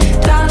leaving.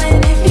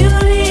 Darling, if you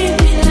leave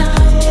me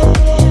now,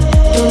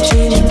 don't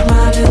change your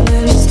mind and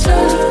then just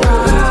turn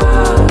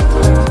around.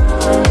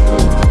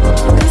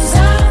 'Cause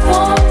I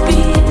won't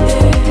be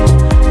there,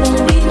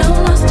 won't be no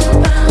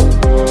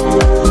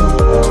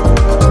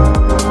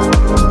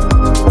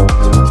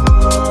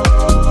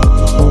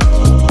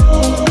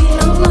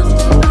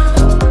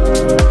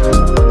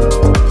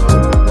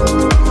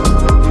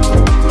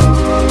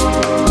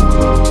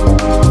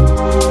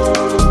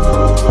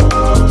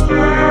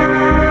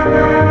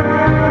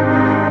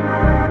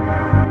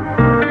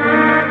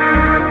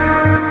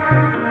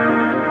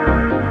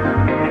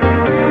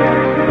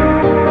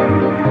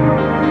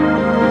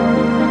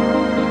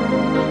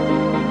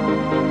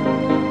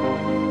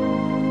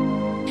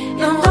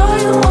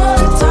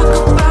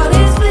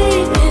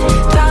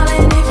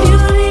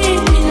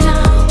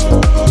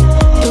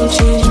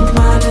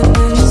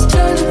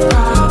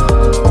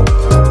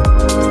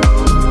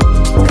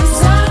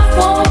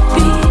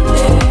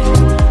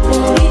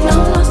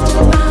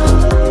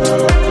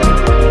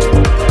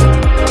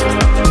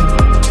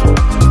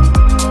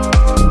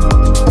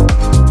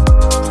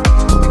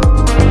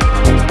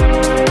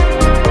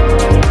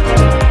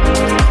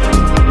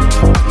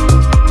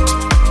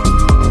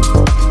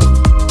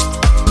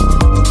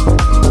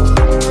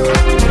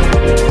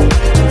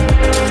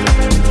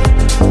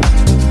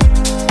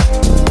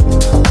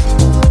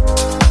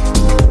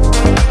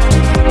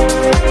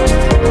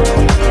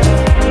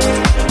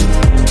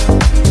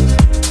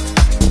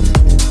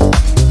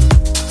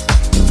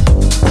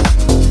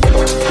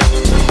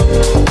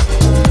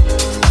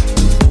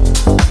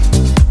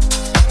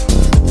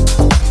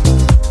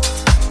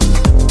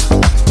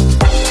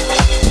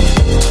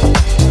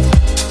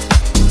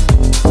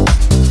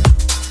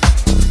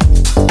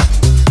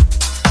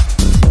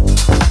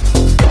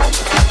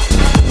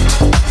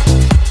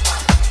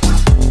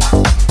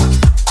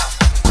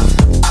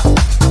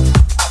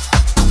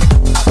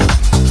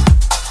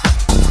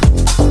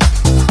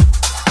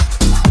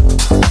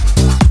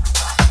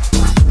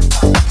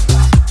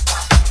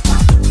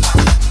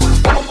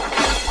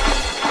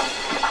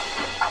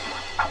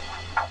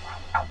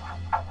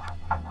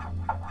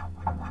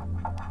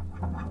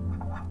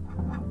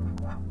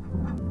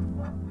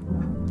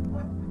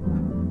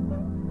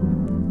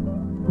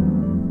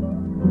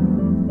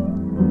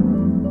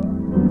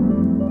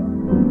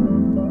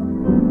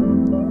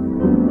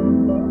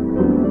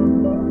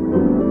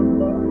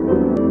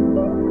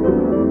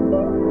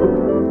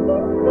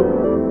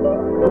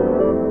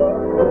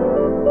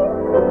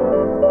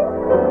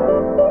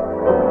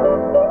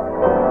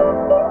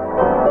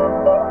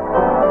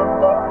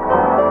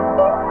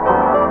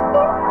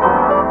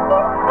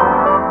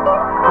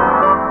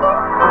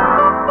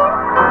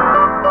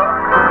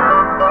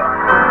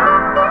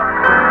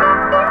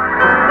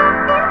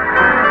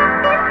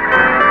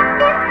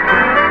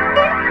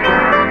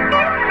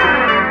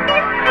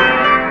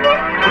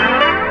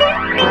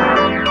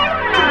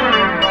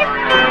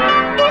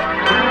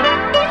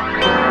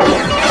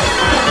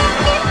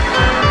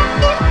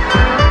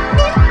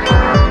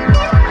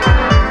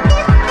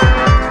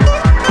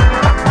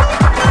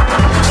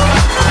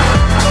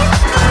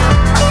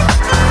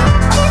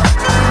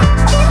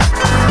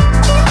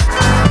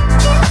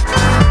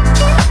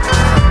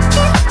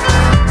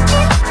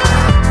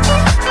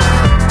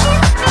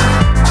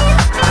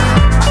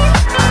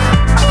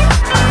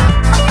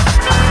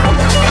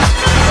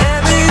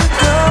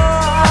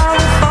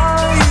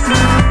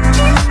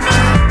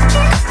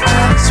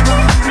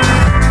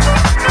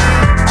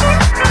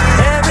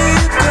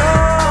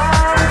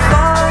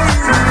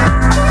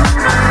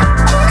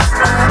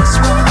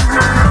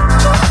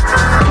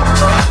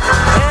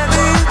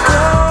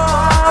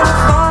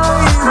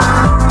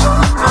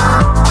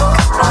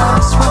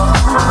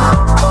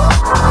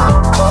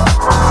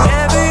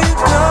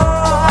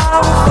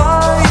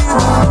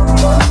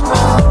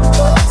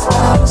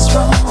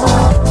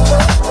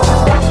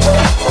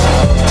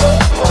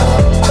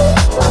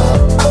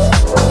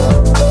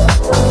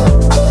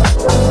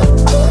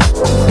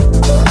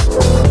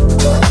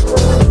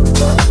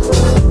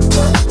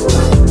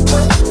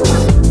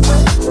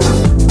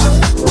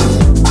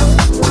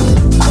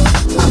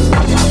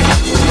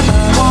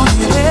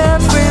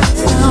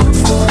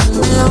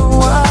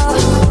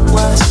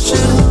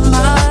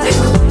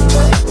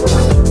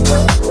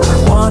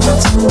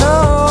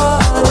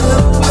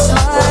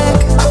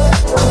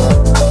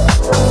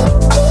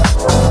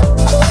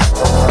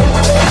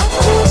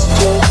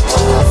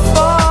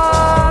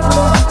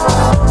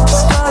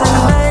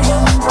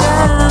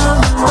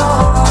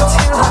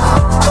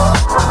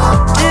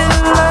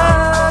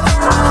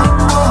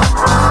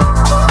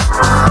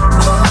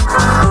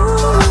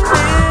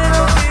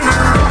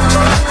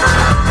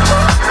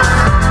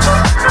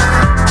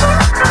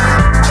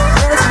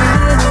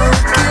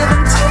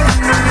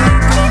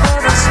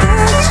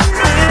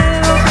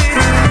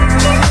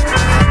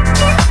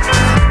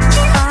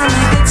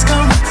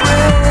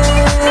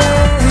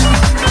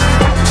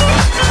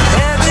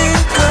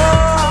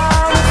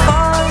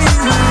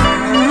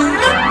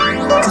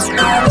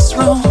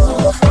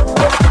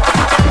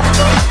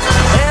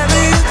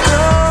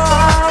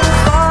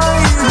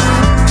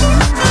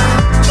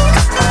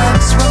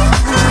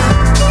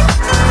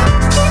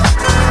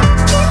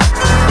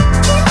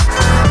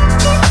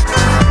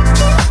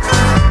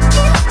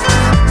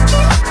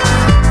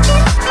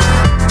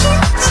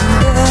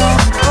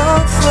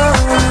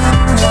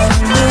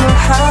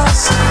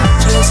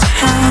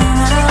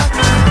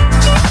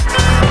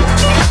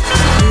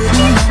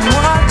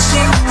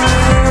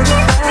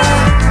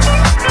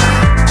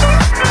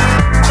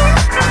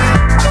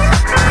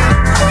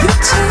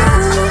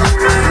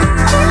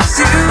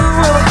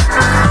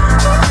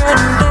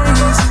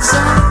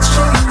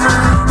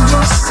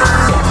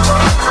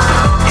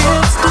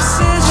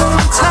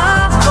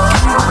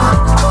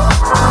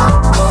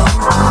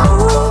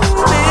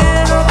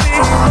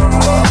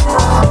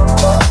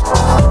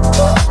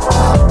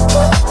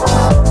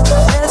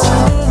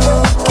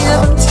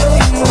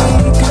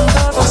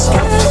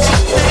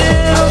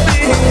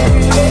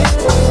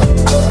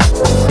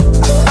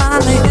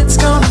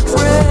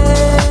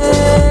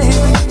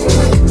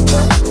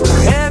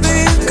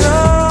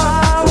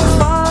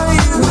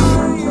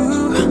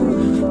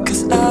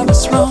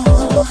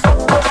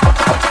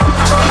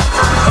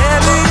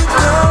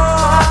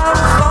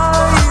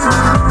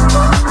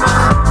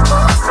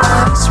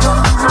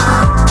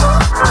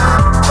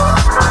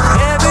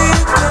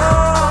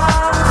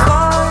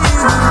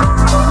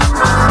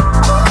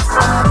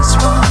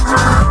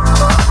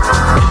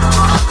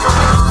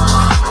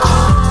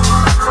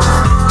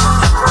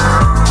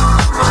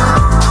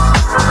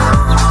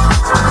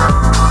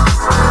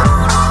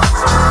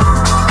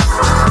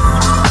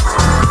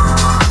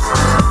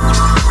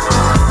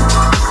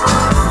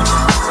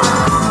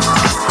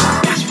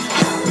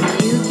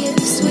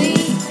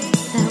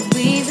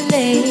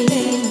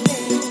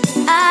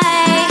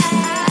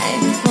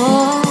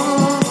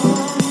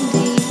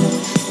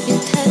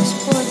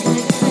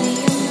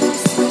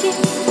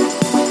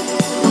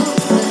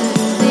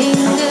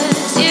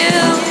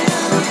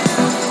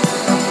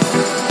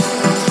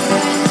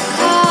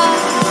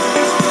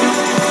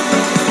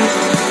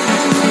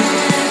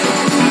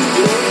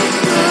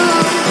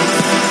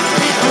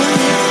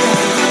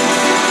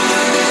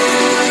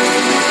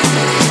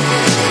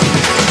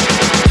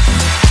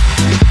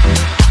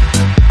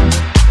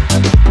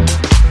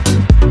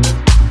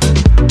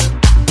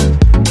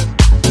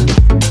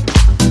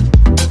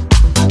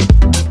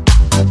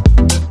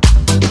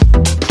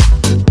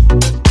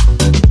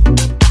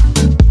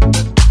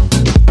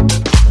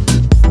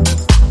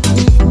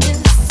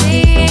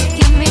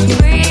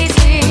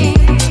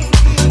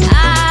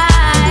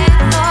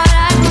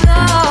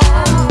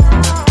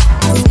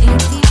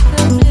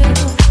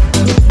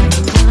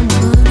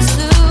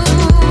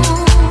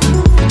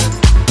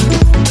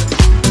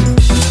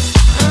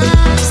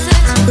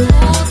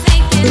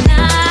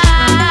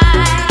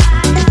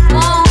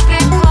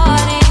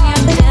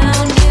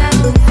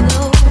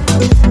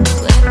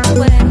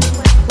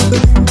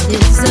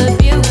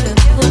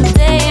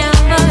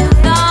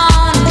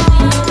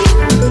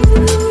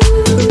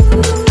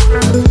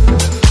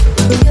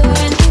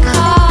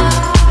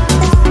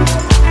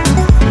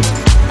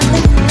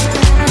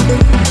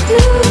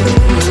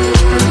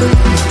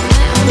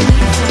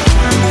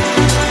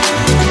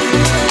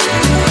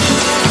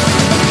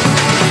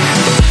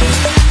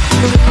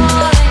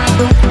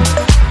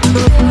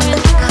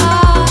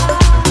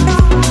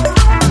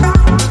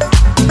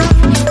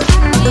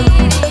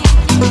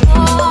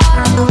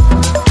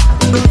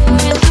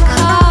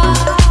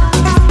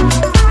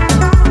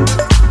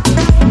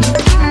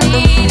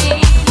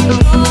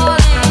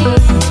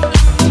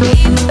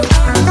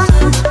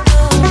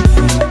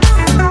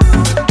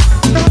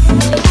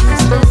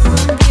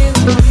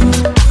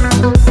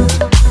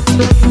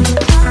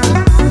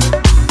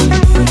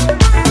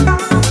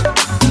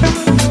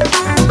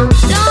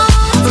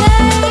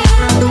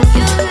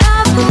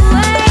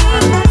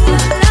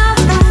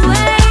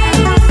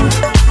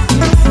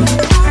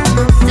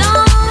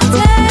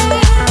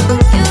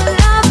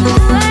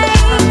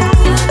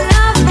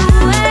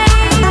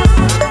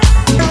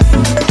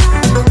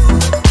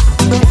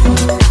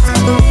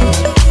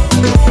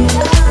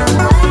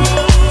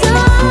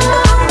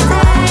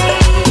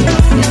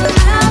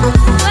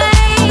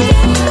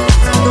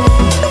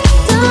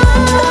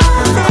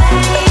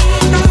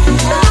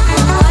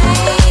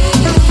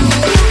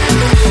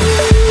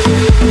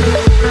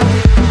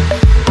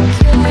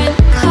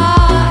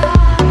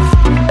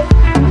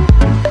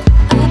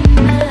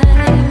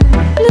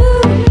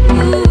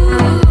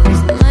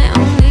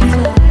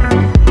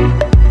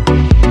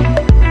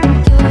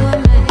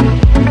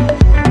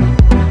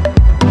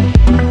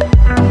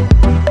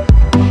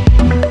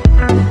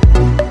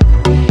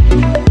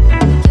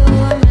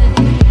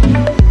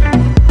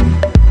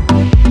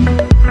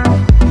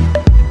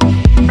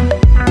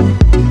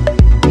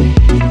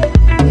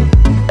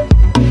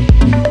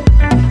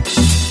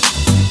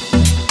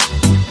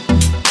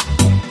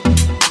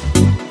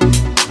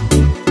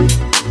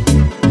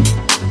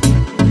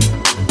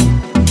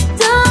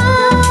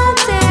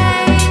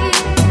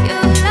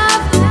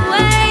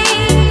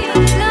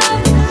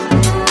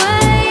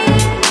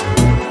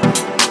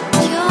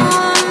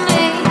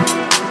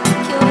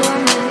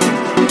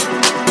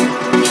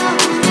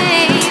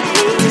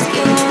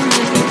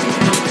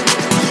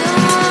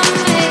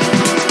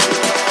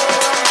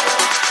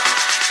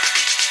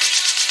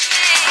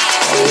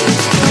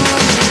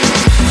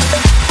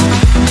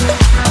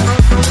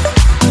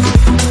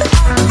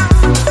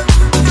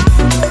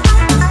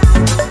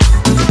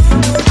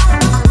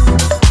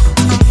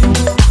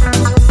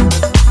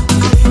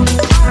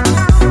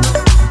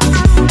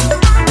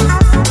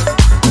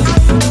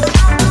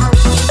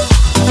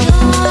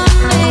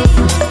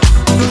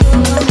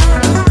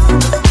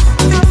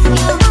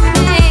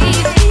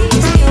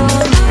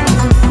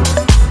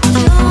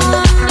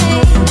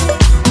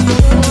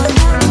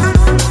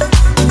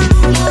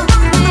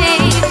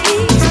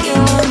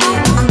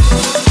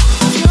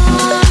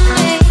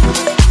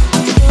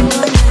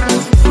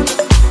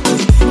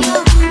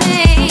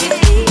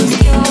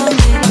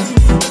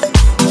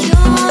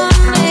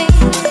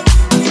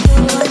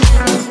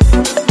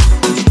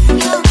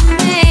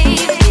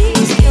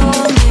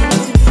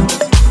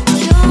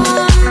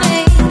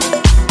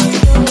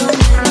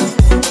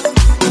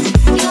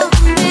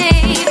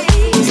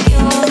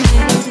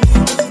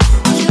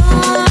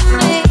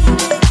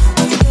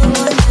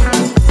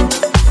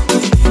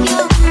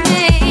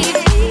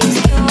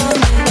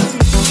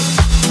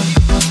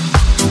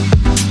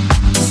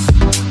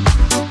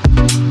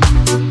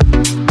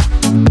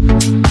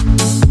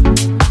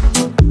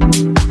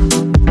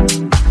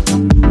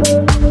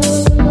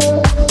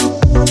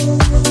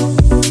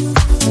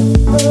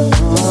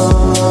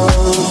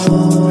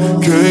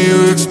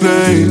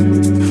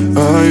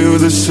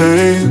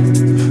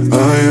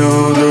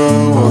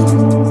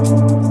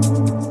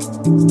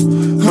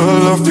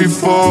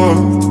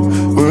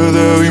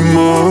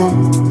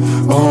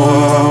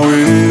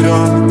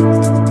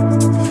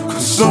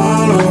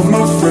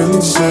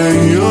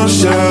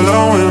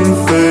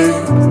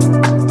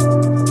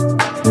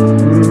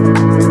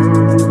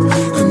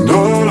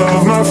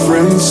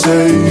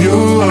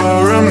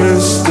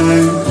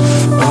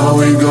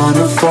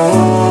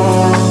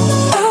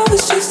I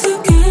was just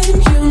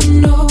again,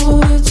 you know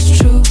it's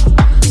true.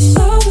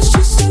 Love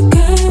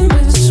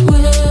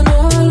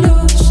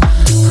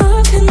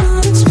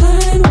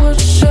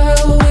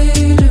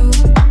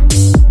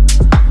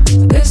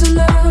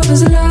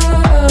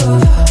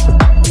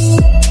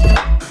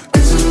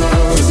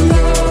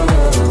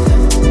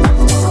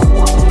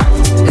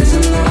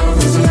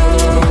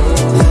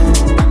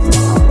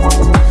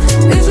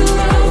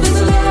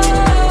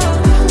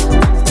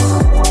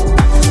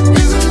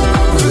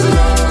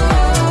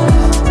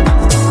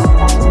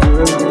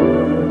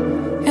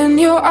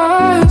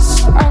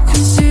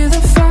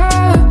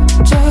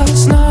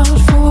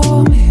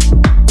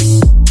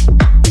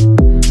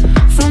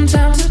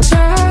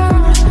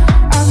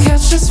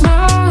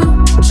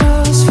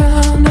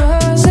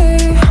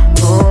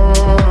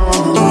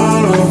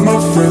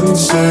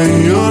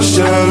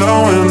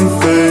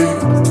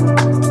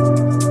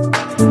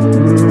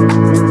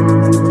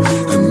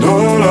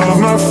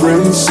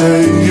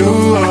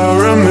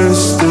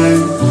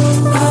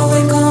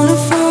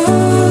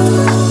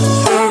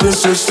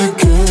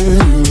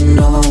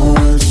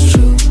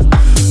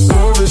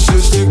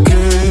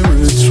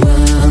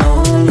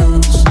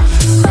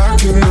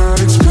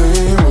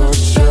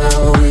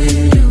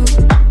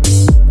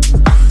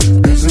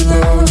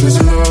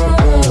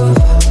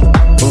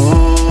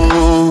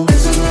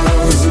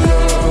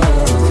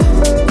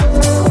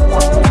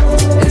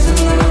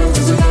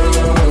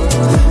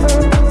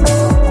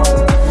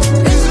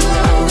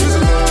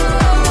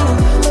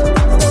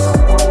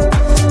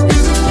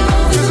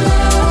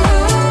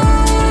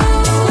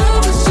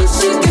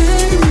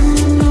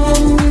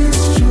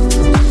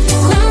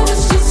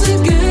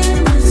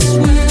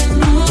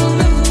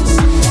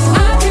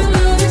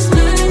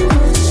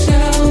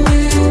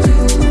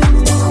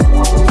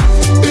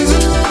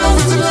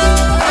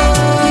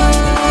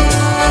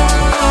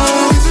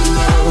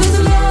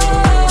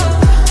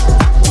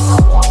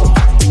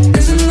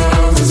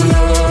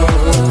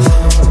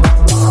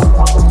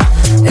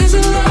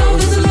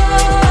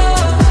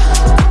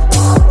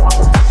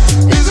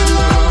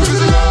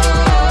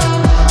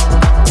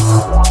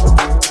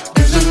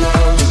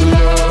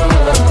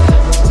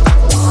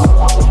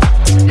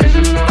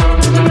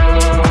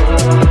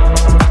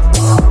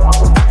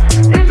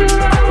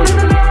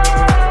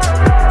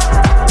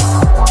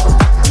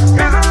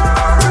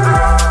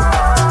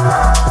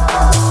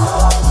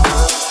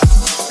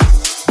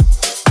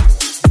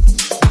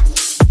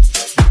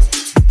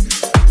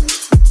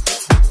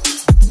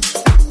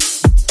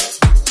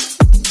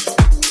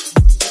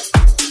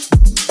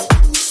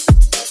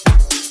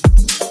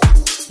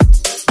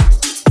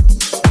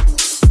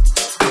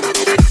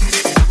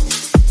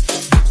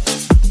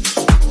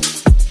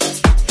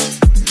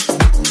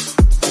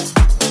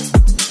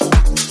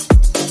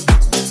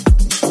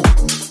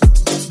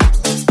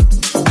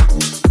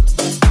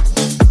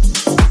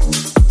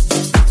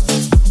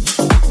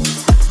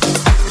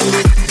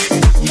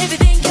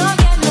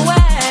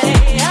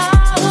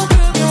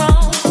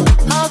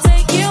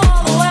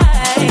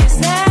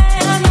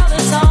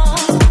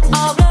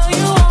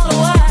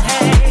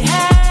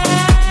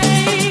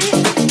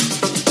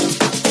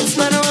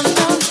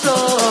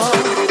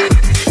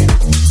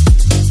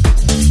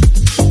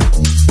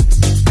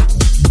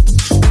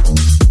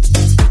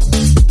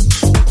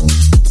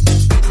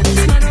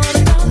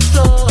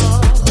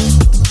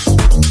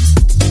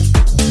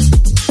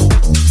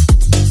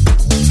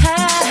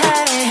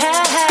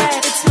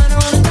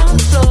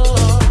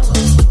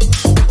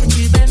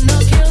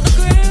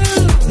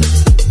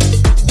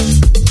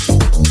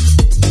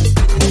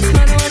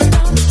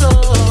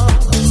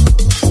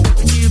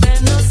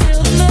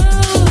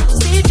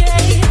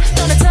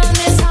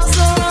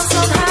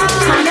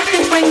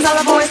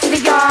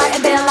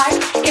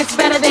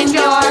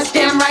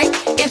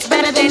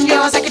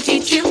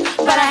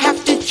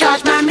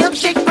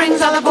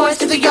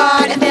the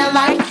yard and they're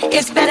like,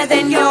 it's better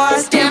than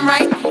yours. Damn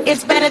right,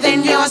 it's better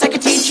than yours. I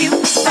could teach you,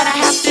 but I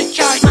have to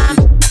charge my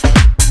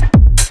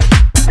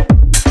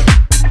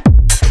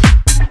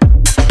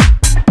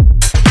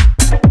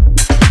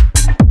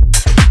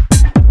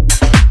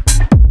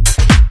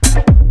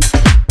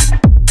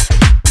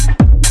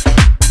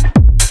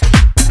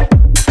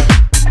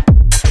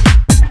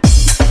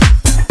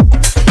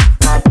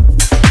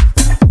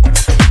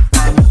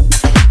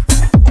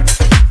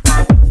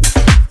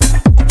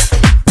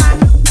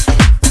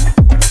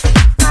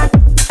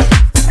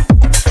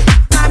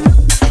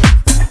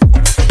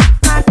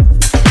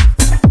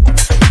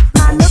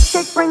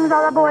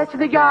to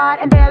the yard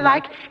and they're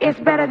like, it's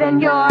better than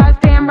yours.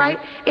 Damn right,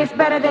 it's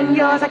better than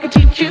yours. I could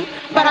teach you,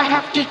 but I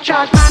have to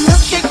charge. My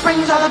milkshake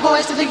brings all the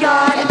boys to the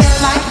yard and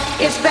they're like,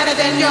 it's better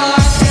than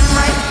yours. Damn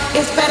right,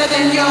 it's better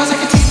than yours. I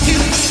could teach you,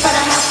 but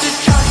I have to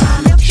charge. My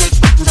milkshake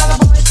brings all the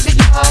boys to the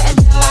yard and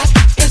they're like,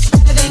 it's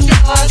better than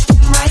yours.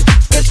 Damn right,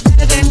 it's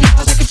better than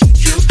yours. I could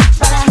teach you,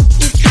 but I have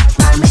to charge.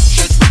 My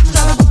milkshake brings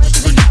all the boys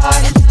to the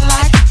yard and they're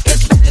like,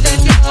 it's better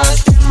than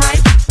yours. Damn right,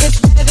 it's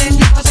better than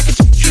yours. I could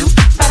teach you,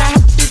 but I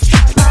have to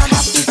charge. But I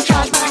have to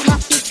charge. But I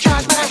have to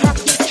charge. But I have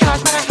to charge. But I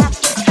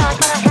have to charge.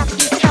 But I have to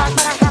charge.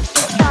 But I have to charge. But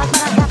I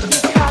have to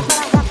charge. But I have to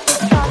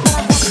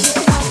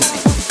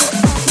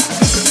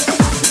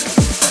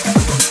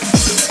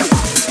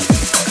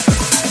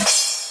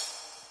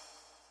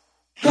charge.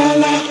 La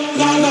la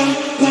la la la.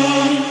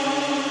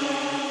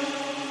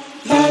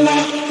 La la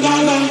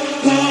la la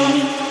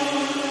la.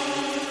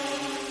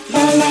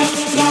 La la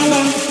la la la.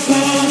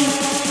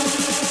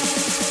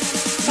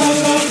 La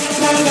la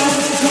la la la.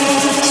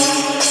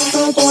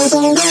 The boys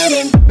are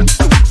waiting.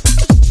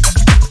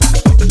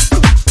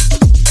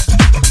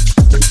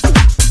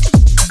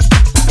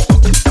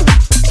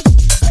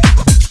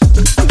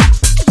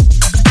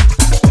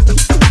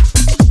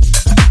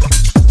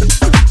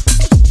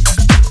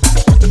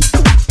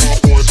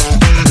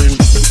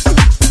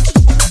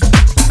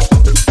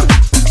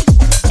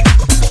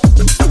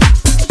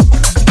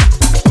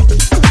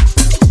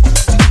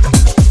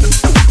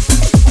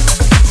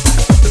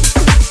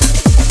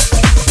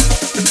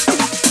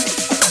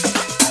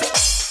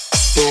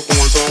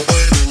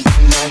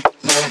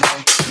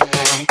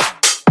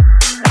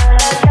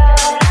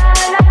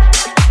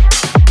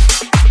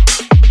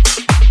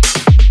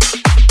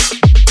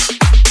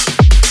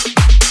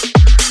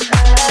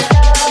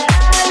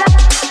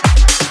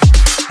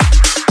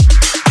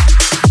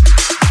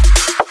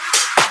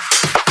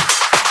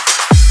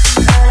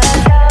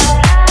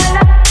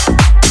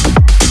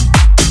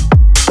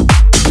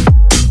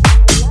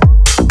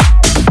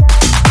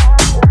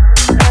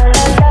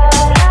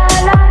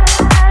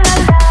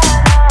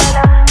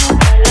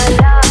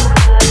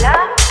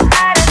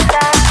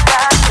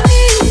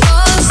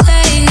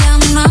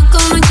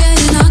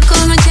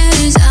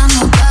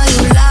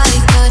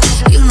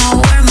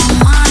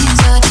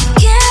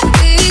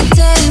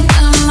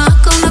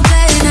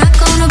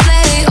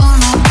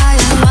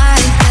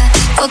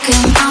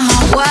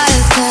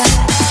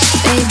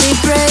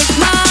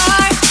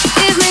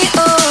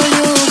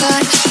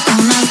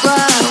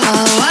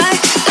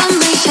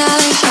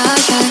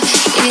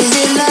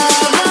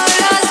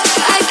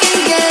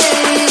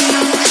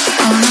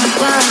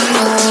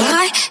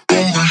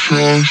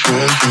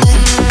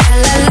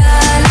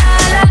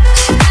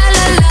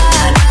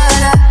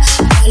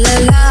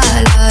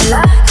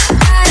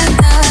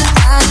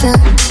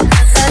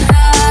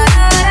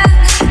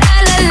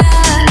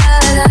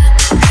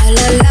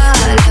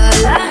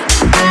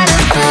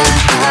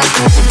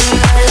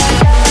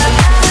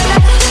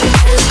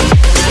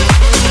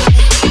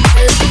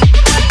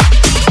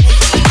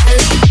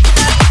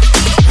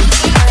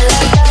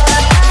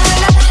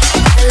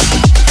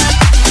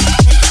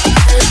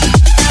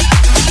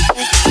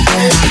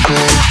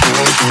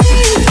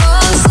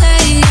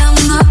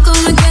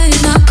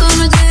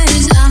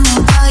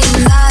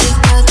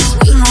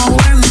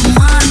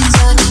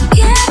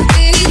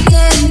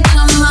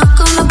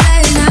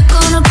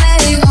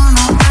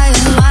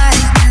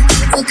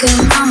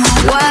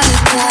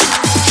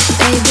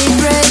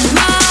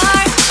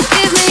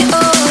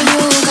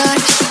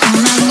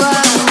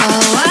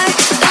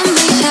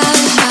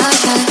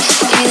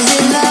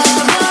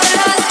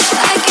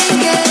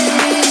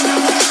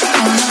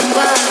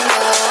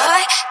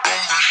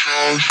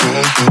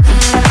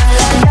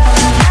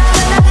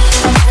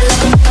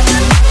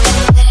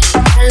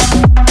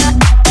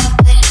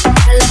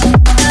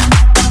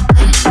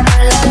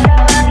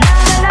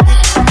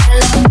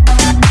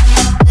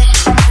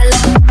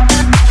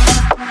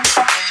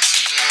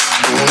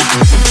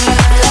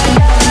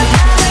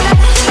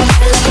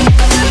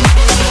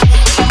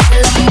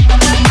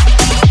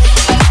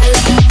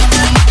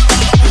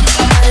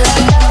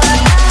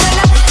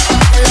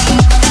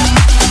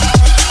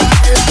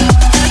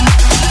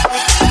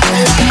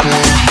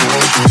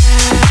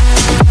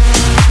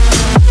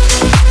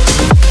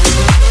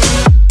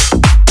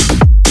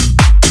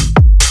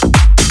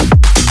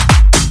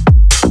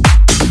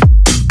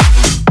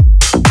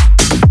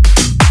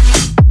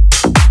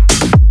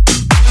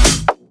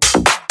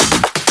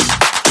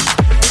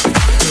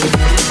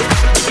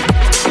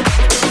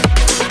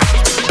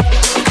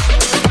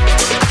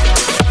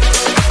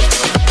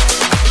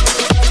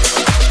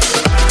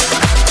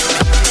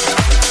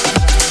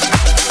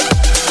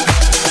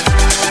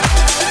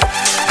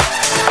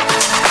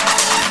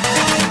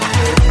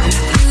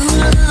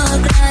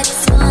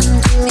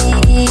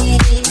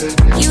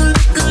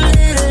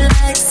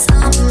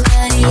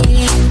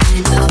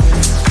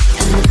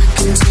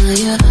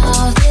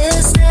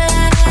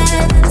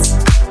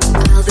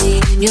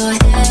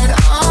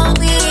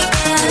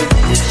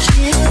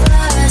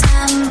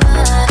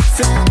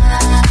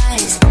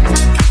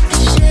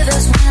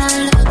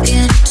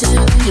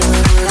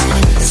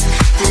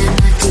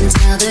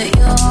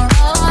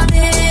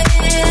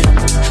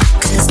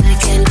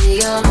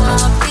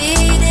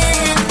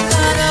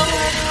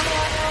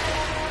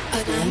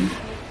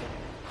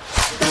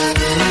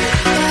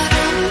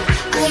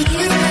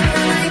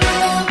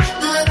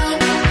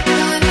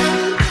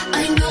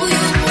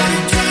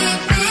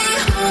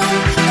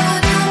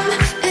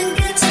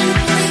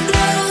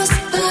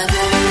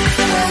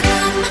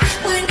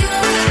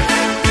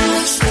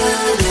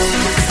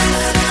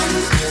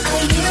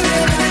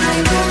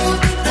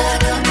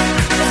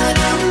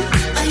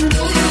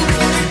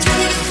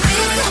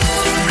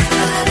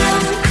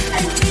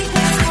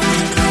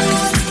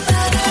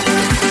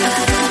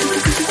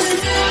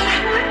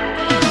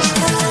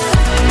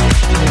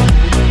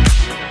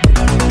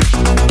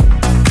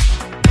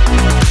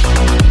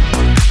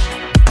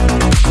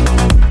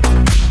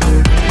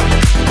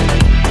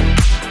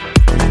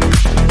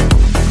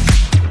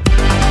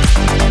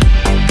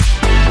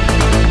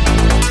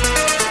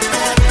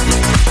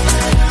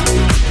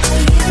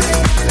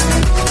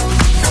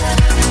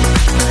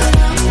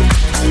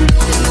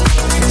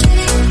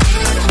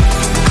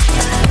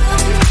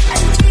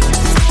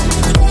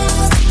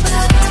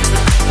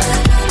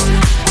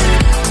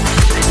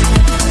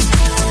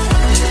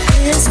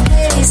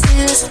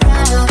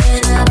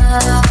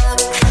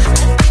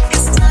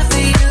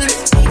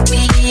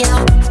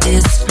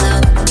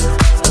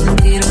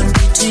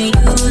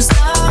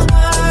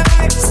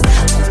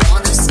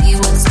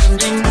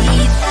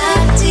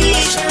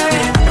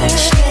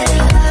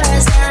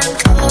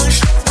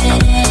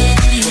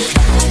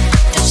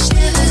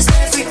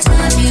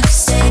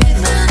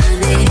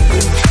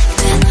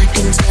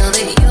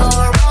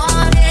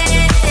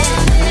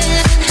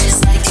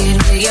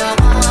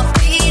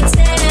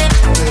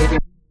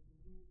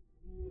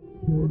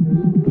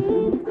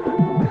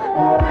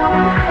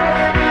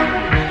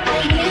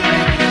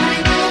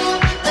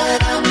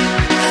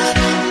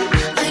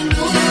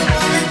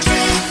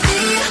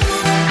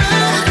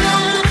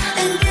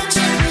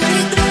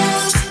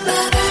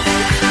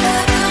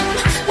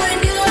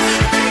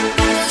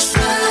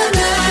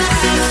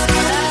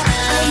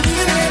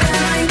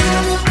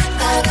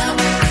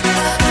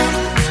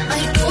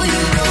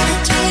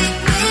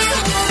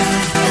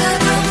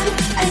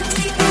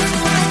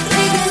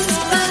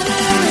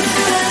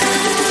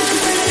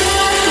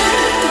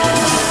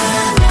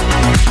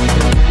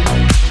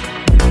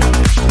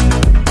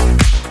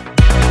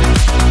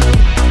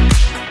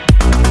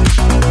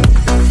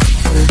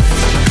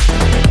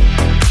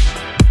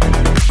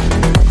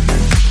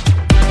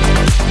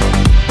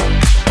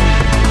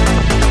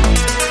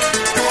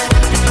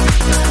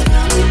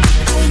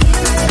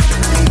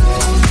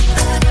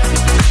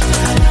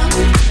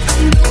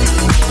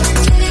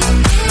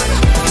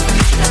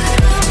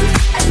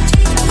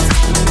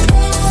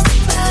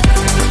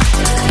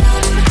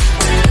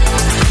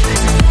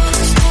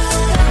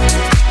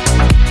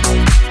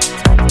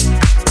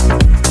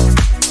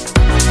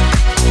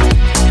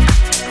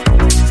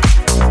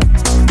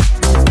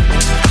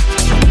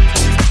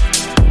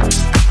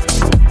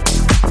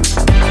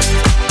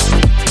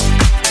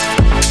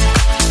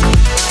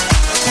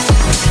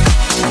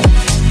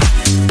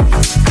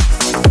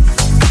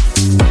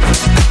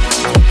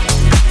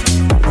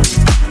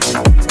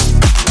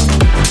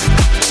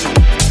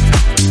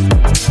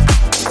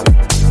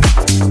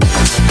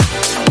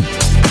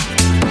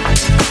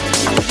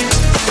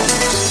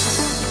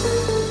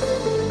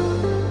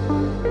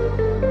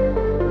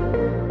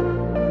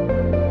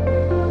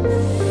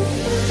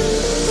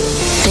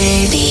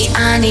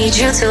 I need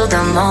you till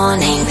the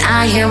morning.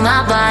 I hear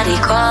my body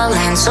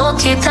calling, so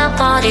keep the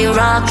party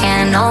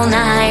rocking all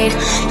night.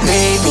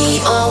 Baby,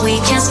 oh, we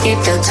can skip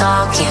the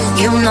talking.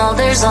 You know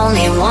there's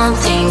only one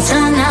thing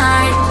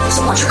tonight.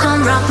 So won't you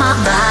come rock my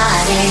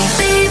body?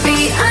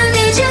 Baby, I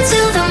need you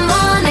till the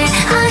morning.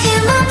 I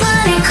hear my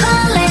body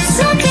calling,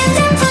 so keep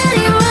the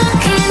party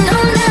rocking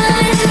all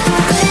night.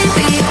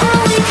 Baby, oh,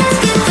 we can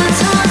skip the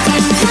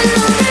talking. You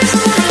know there's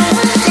only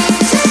one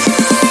thing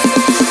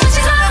tonight. Won't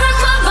you come rock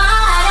my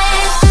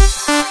body? Won't you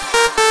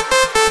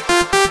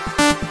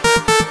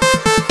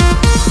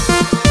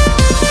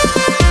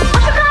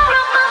come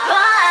rock my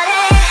body?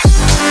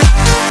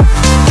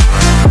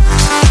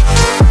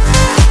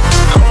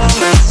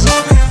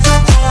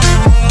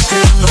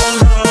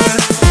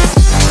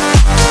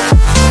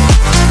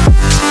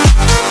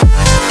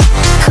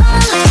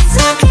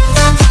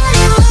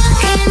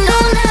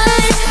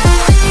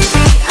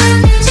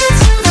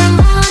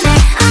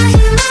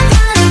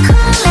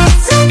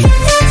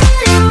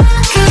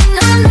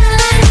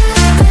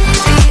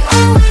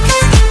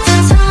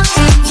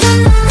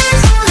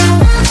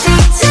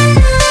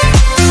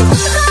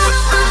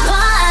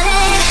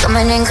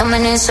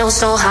 Coming in so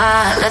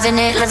hot, living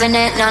it,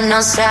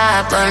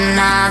 non-stop.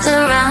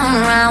 Another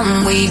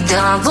round, we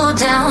double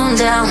down.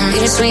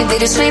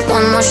 Bittersweet,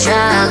 one more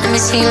shot. Let me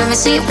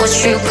see what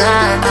you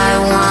got. I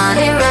want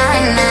it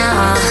right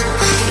now,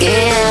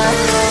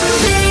 yeah.